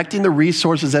 rejecting the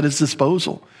resources at his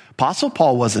disposal. Apostle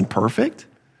Paul wasn't perfect.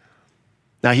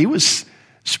 Now, he was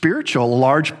spiritual,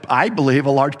 I believe,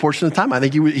 a large portion of the time. I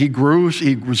think he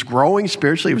was growing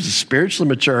spiritually. He was a spiritually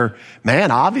mature man,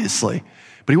 obviously,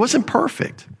 but he wasn't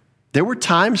perfect. There were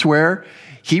times where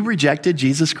he rejected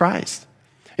Jesus Christ.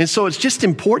 And so it's just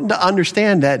important to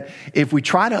understand that if we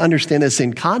try to understand this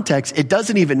in context, it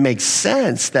doesn't even make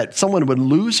sense that someone would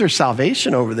lose their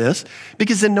salvation over this,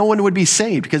 because then no one would be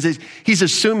saved, because he's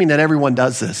assuming that everyone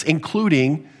does this,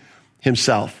 including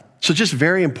himself. So just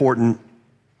very important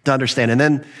to understand. And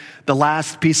then the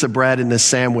last piece of bread in this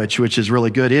sandwich, which is really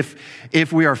good.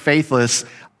 If we are faithless,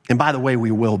 and by the way,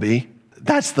 we will be,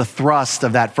 that's the thrust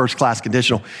of that first class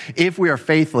conditional. If we are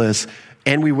faithless,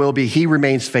 and we will be, he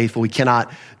remains faithful. He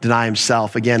cannot deny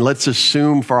himself. Again, let's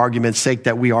assume for argument's sake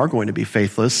that we are going to be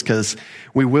faithless, because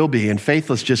we will be. And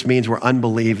faithless just means we're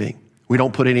unbelieving. We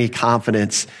don't put any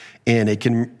confidence in it.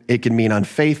 It can mean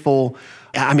unfaithful.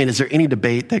 I mean, is there any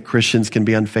debate that Christians can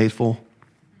be unfaithful?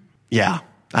 Yeah.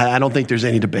 I don't think there's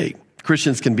any debate.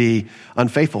 Christians can be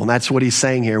unfaithful, and that's what he's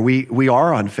saying here. We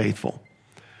are unfaithful.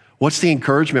 What's the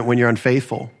encouragement when you're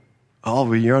unfaithful? Oh,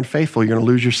 when you're unfaithful, you're going to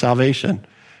lose your salvation.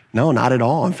 No, not at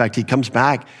all. In fact, he comes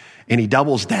back and he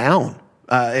doubles down.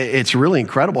 It's really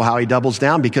incredible how he doubles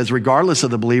down, because regardless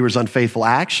of the believer's unfaithful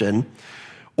action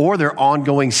or their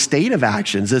ongoing state of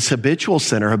actions, this habitual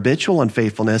sin or habitual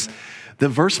unfaithfulness, the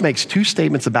verse makes two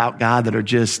statements about God that are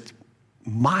just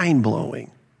mind-blowingly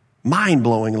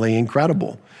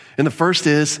incredible. And the first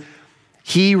is,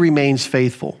 he remains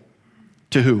faithful.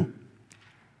 To who?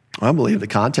 I believe the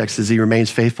context is he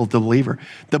remains faithful to the believer.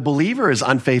 The believer is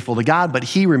unfaithful to God, but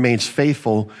he remains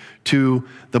faithful to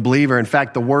the believer. In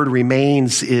fact, the word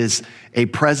remains is a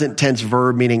present tense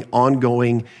verb, meaning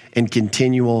ongoing and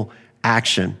continual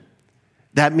action.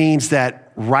 That means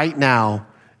that right now,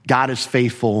 God is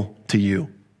faithful to you.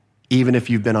 even if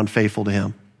you've been unfaithful to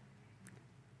him.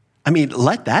 I mean,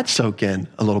 let that soak in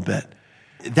a little bit.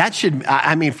 That should,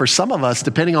 I mean, for some of us,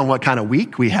 depending on what kind of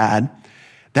week we had,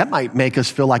 that might make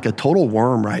us feel like a total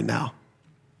worm right now.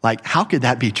 Like, how could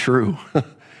that be true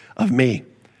of me?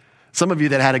 Some of you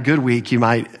that had a good week, you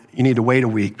need to wait a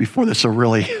week before this will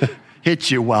really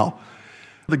hit you well.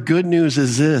 The good news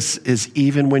is this, is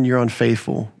even when you're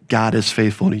unfaithful, God is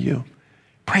faithful to you.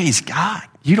 Praise God.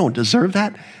 You don't deserve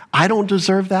that. I don't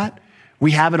deserve that.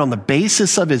 We have it on the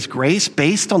basis of his grace,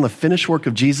 based on the finished work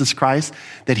of Jesus Christ,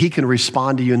 that he can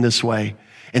respond to you in this way.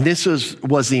 And this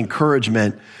was the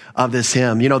encouragement of this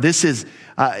hymn. You know, this is,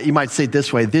 you might say it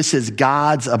this way, this is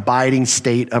God's abiding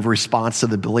state of response to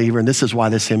the believer. And this is why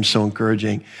this hymn's so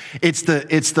encouraging. It's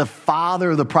the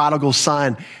father of the prodigal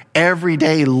son every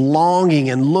day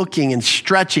longing and looking and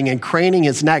stretching and craning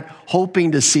his neck,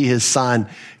 hoping to see his son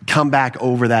come back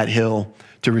over that hill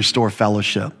to restore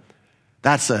fellowship.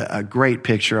 That's a great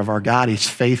picture of our God. He's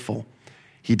faithful.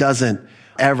 He doesn't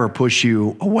ever push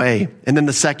you away. And then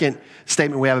the second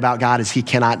statement we have about God is he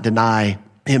cannot deny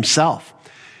himself.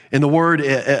 And the word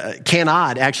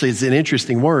cannot actually is an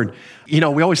interesting word. You know,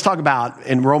 we always talk about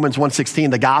in Romans 1:16,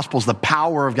 the gospel is the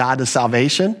power of God to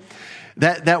salvation.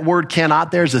 That word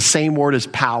cannot there is the same word as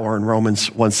power in Romans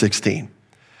 1:16.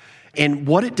 And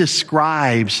what it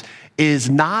describes is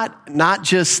not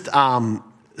just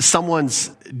someone's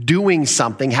doing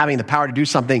something, having the power to do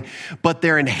something, but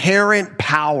their inherent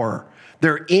power,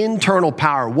 their internal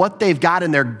power, what they've got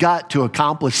in their gut to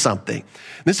accomplish something.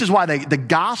 This is why the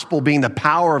gospel being the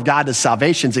power of God to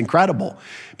salvation is incredible,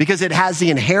 because it has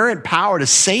the inherent power to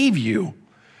save you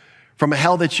from a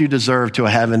hell that you deserve to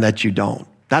a heaven that you don't.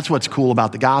 That's what's cool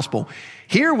about the gospel.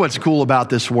 Here, what's cool about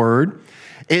this word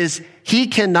is he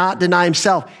cannot deny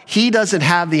himself. He doesn't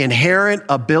have the inherent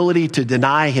ability to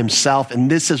deny himself, and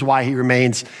this is why he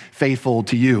remains faithful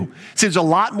to you. See, there's a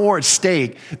lot more at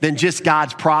stake than just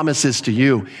God's promises to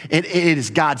you. It is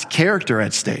God's character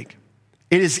at stake.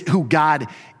 It is who God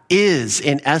is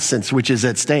in essence, which is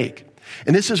at stake.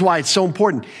 And this is why it's so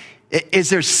important. Is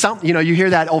there something, you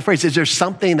hear that old phrase, is there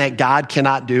something that God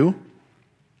cannot do?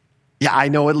 Yeah, I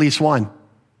know at least one.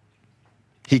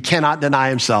 He cannot deny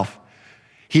himself.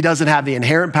 He doesn't have the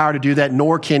inherent power to do that,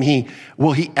 nor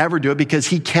will he ever do it, because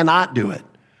he cannot do it.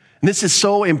 And this is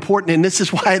so important, and this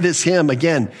is why this hymn,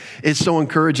 again, is so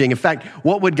encouraging. In fact,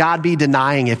 what would God be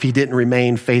denying if he didn't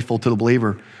remain faithful to the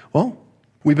believer? Well,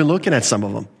 we've been looking at some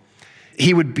of them.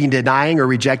 He would be denying or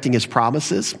rejecting his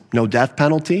promises, no death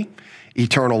penalty,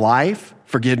 eternal life,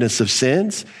 forgiveness of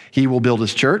sins. He will build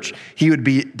his church. He would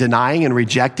be denying and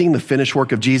rejecting the finished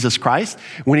work of Jesus Christ.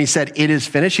 When he said, it is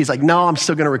finished, he's like, no, I'm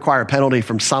still going to require a penalty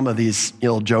from some of these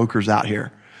jokers out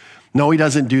here. No, he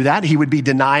doesn't do that. He would be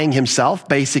denying himself,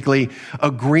 basically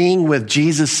agreeing with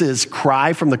Jesus's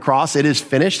cry from the cross, it is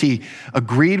finished. He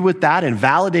agreed with that and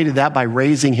validated that by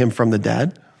raising him from the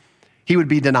dead. He would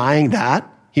be denying that.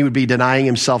 He would be denying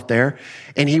himself there,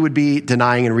 and he would be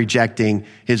denying and rejecting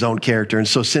his own character. And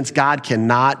so since God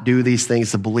cannot do these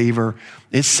things, the believer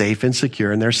is safe and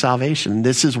secure in their salvation. And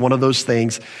this is one of those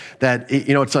things that,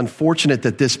 it's unfortunate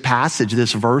that this passage,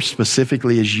 this verse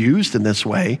specifically is used in this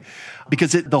way,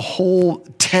 because the whole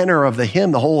tenor of the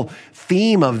hymn, the whole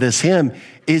theme of this hymn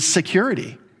is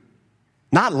security.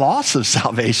 Not loss of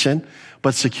salvation,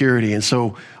 but security. And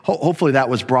so hopefully that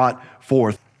was brought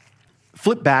forth.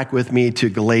 Flip back with me to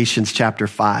Galatians chapter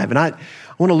 5. And I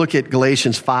want to look at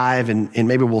Galatians 5, and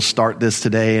maybe we'll start this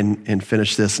today and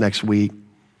finish this next week.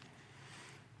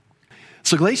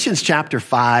 So Galatians chapter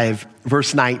 5,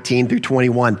 verse 19 through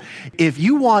 21. If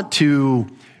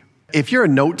you're a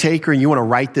note taker and you want to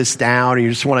write this down, or you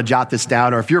just want to jot this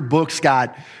down, or if your book's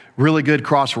got really good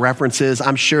cross references,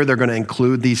 I'm sure they're going to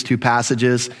include these two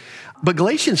passages. But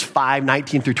Galatians 5,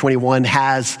 19 through 21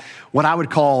 has what I would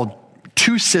call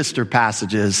two sister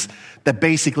passages that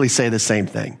basically say the same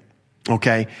thing,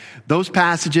 okay? Those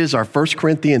passages are 1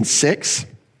 Corinthians 6,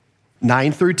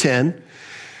 9 through 10,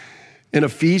 and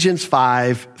Ephesians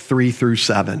 5, 3 through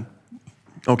 7.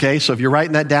 Okay, so if you're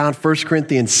writing that down, 1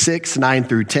 Corinthians 6, 9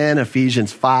 through 10,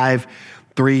 Ephesians 5,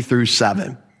 3 through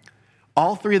 7.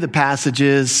 All three of the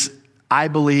passages, I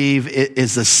believe,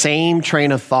 is the same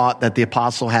train of thought that the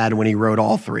apostle had when he wrote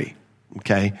all three,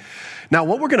 okay? Now,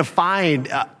 what we're going to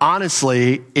find,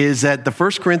 honestly, is that the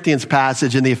 1 Corinthians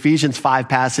passage and the Ephesians 5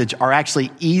 passage are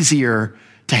actually easier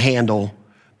to handle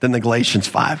than the Galatians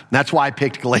 5. That's why I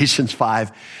picked Galatians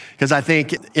 5, because I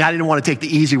think I didn't want to take the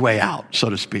easy way out, so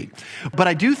to speak. But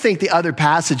I do think the other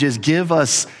passages give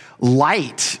us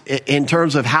light in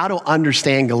terms of how to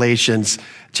understand Galatians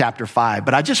chapter 5.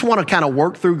 But I just want to kind of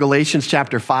work through Galatians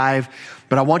chapter 5,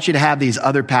 but I want you to have these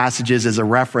other passages as a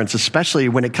reference, especially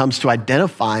when it comes to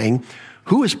identifying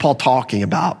who is Paul talking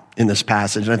about in this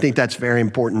passage. And I think that's very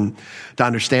important to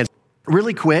understand.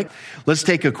 Really quick, let's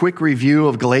take a quick review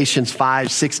of Galatians 5,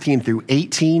 16 through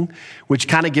 18, which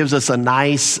kind of gives us a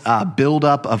nice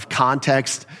buildup of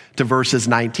context to verses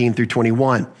 19 through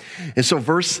 21. And so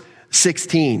verse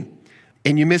 16,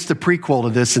 and you missed a prequel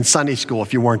to this in Sunday school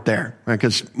if you weren't there, right?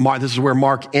 Because this is where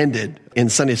Mark ended in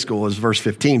Sunday school, is verse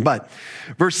 15. But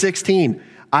verse 16,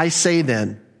 I say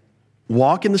then,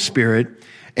 walk in the Spirit,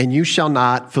 and you shall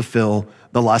not fulfill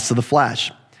the lusts of the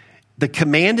flesh. The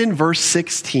command in verse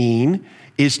 16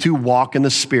 is to walk in the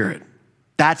Spirit.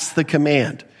 That's the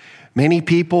command. Many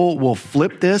people will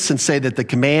flip this and say that the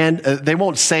command, they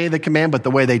won't say the command, but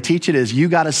the way they teach it is you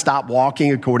got to stop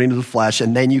walking according to the flesh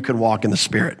and then you can walk in the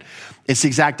Spirit. It's the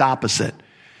exact opposite.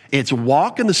 It's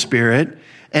walk in the Spirit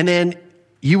and then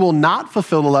you will not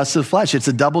fulfill the lusts of the flesh. It's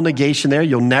a double negation there.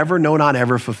 You'll never, no, not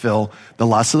ever fulfill the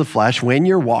lusts of the flesh when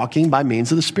you're walking by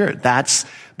means of the Spirit. That's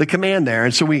the command there.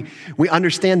 And so we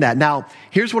understand that. Now,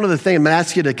 here's one of the things. I'm going to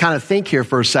ask you to kind of think here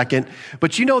for a second.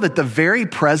 But you know that the very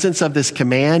presence of this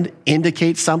command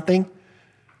indicates something?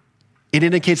 It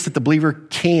indicates that the believer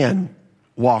can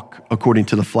walk according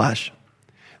to the flesh.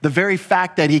 The very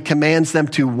fact that he commands them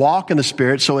to walk in the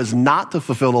Spirit so as not to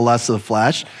fulfill the lusts of the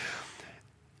flesh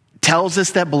tells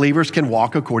us that believers can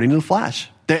walk according to the flesh.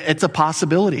 It's a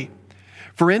possibility.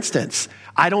 For instance,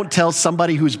 I don't tell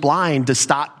somebody who's blind to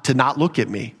stop, to not look at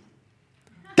me.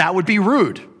 That would be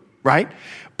rude, right?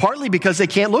 Partly because they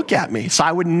can't look at me. So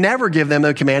I would never give them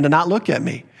the command to not look at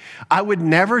me. I would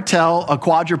never tell a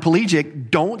quadriplegic,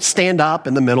 don't stand up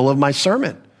in the middle of my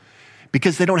sermon,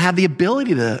 because they don't have the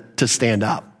ability to stand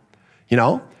up, you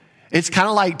know? It's kind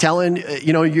of like telling,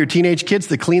 your teenage kids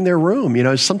to clean their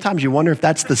room. Sometimes you wonder if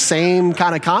that's the same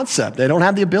kind of concept. They don't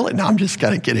have the ability. No, I'm just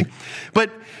kind of kidding.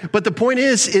 But the point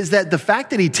is that the fact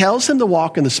that he tells them to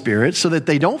walk in the Spirit so that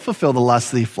they don't fulfill the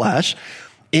lust of the flesh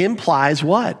implies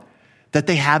what? That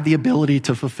they have the ability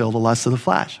to fulfill the lust of the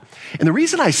flesh. And the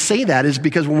reason I say that is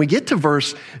because when we get to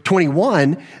verse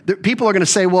 21, people are going to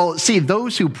say, well, see,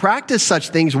 those who practice such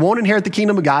things won't inherit the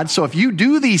kingdom of God. So if you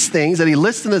do these things that he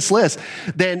lists in this list,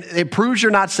 then it proves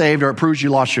you're not saved or it proves you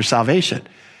lost your salvation.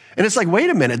 And it's like, wait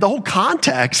a minute, the whole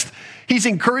context, he's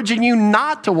encouraging you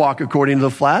not to walk according to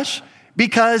the flesh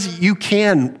because you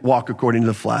can walk according to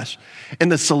the flesh.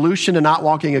 And the solution to not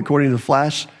walking according to the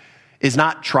flesh is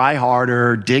not try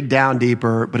harder, dig down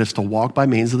deeper, but it's to walk by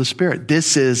means of the Spirit.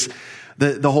 This is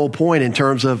the whole point in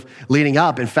terms of leading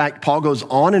up. In fact, Paul goes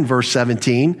on in verse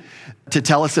 17 to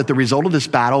tell us that the result of this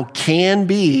battle can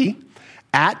be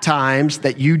at times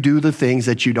that you do the things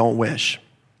that you don't wish.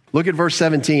 Look at verse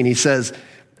 17. He says,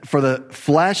 for the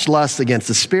flesh lusts against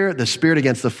the Spirit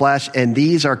against the flesh, and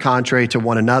these are contrary to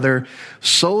one another,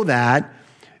 so that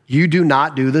you do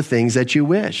not do the things that you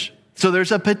wish. So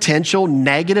there's a potential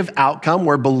negative outcome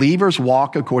where believers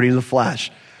walk according to the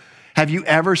flesh. Have you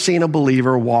ever seen a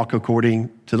believer walk according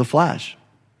to the flesh?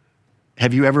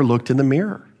 Have you ever looked in the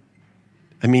mirror?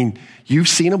 I mean, you've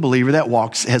seen a believer that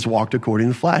has walked according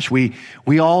to the flesh.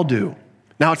 We all do.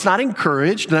 Now, it's not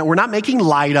encouraged. We're not making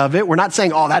light of it. We're not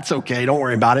saying, oh, that's okay, don't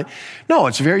worry about it. No,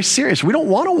 it's very serious. We don't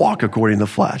want to walk according to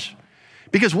the flesh.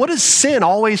 Because what does sin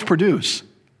always produce?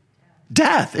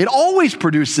 Death. It always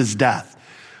produces death.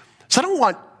 So I don't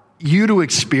want you to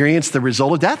experience the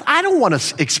result of death. I don't want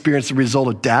to experience the result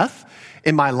of death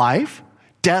in my life.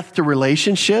 Death to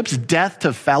relationships, death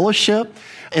to fellowship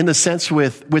in the sense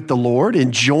with the Lord,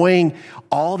 enjoying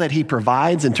all that he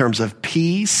provides in terms of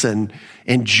peace and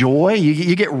joy.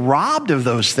 You get robbed of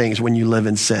those things when you live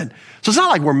in sin. So it's not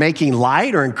like we're making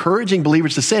light or encouraging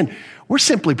believers to sin. We're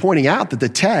simply pointing out that the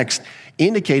text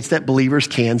indicates that believers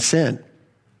can sin.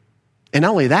 And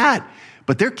not only that,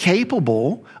 but they're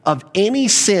capable of any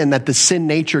sin that the sin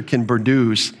nature can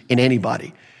produce in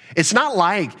anybody. It's not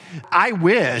like,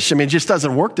 it just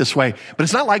doesn't work this way, but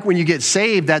it's not like when you get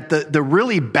saved that the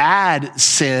really bad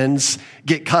sins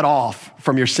get cut off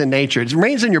from your sin nature. It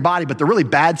remains in your body, but the really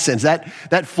bad sins,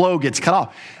 that flow gets cut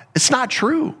off. It's not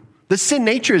true. The sin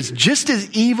nature is just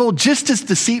as evil, just as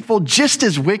deceitful, just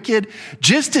as wicked,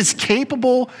 just as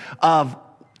capable of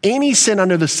any sin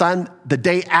under the sun the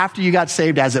day after you got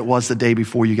saved as it was the day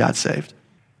before you got saved.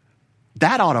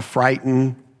 That ought to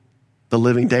frighten the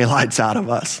living daylights out of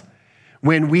us.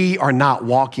 when we are not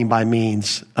walking by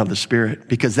means of the Spirit,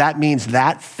 because that means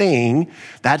that thing,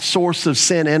 that source of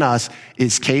sin in us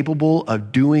is capable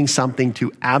of doing something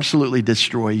to absolutely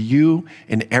destroy you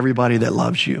and everybody that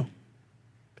loves you.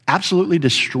 Absolutely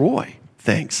destroy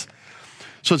things.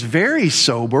 So it's very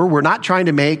sober. We're not trying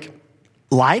to make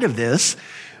light of this,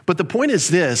 but the point is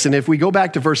this, and if we go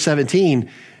back to verse 17,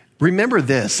 remember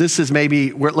this. This is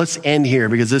maybe, let's end here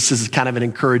because this is kind of an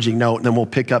encouraging note, and then we'll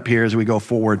pick up here as we go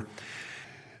forward.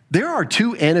 There are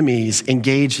two enemies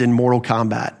engaged in mortal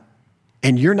combat,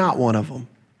 and you're not one of them.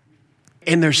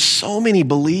 And there's so many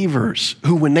believers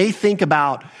who, when they think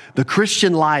about the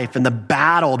Christian life and the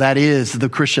battle that is the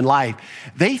Christian life,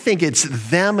 they think it's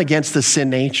them against the sin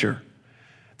nature.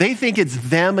 They think it's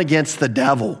them against the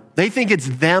devil. They think it's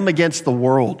them against the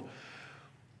world.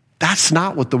 That's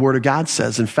not what the Word of God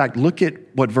says. In fact, look at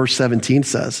what verse 17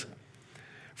 says.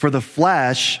 For the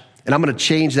flesh, and I'm going to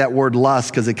change that word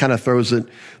lust because it kind of throws it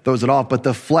off, but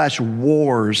the flesh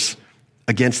wars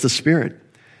against the Spirit,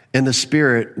 and the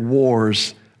Spirit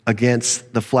wars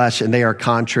against the flesh, and they are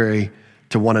contrary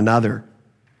to one another.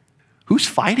 Who's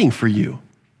fighting for you?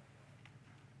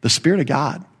 The Spirit of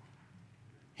God.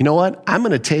 You know what? I'm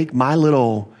going to take my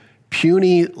little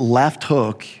puny left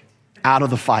hook out of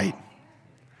the fight.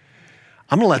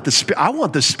 I'm going to let I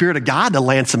want the Spirit of God to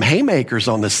land some haymakers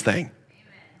on this thing.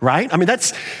 Right? I mean,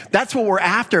 that's what we're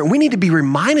after. And we need to be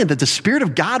reminded that the Spirit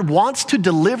of God wants to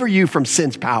deliver you from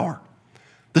sin's power.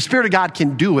 The Spirit of God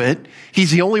can do it.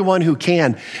 He's the only one who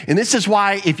can. And this is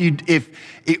why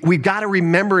we've got to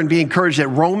remember and be encouraged that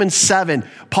Romans 7,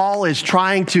 Paul is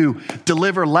trying to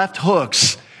deliver left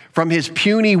hooks from his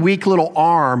puny, weak little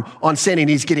arm on sin, and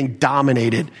he's getting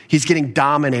dominated. He's getting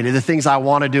dominated. The things I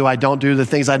want to do, I don't do. The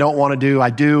things I don't want to do, I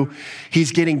do.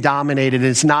 He's getting dominated. And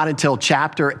it's not until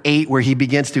chapter 8 where he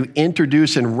begins to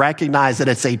introduce and recognize that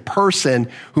it's a person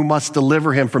who must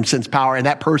deliver him from sin's power, and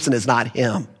that person is not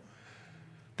him.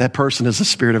 That person is the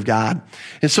Spirit of God.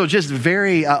 And so just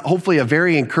hopefully a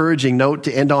very encouraging note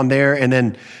to end on there. And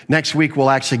then next week, we'll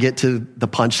actually get to the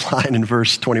punchline in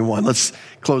verse 21. Let's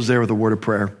close there with a word of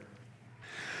prayer.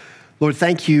 Lord,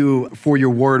 thank you for your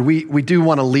word. We do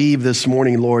want to leave this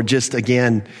morning, Lord, just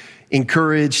again,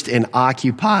 encouraged and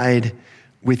occupied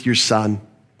with your Son.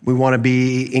 We want to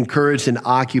be encouraged and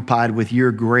occupied with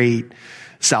your great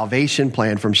salvation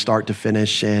plan from start to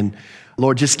finish. And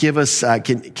Lord, just give us,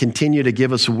 continue to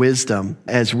give us wisdom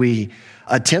as we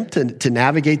attempt to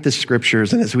navigate the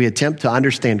scriptures, and as we attempt to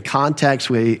understand context,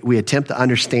 we attempt to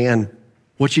understand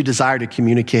what you desire to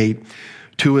communicate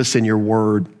to us in your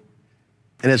word.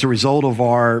 And as a result of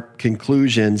our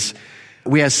conclusions,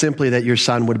 we ask simply that your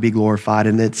Son would be glorified,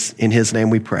 and it's in his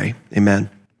name we pray. Amen.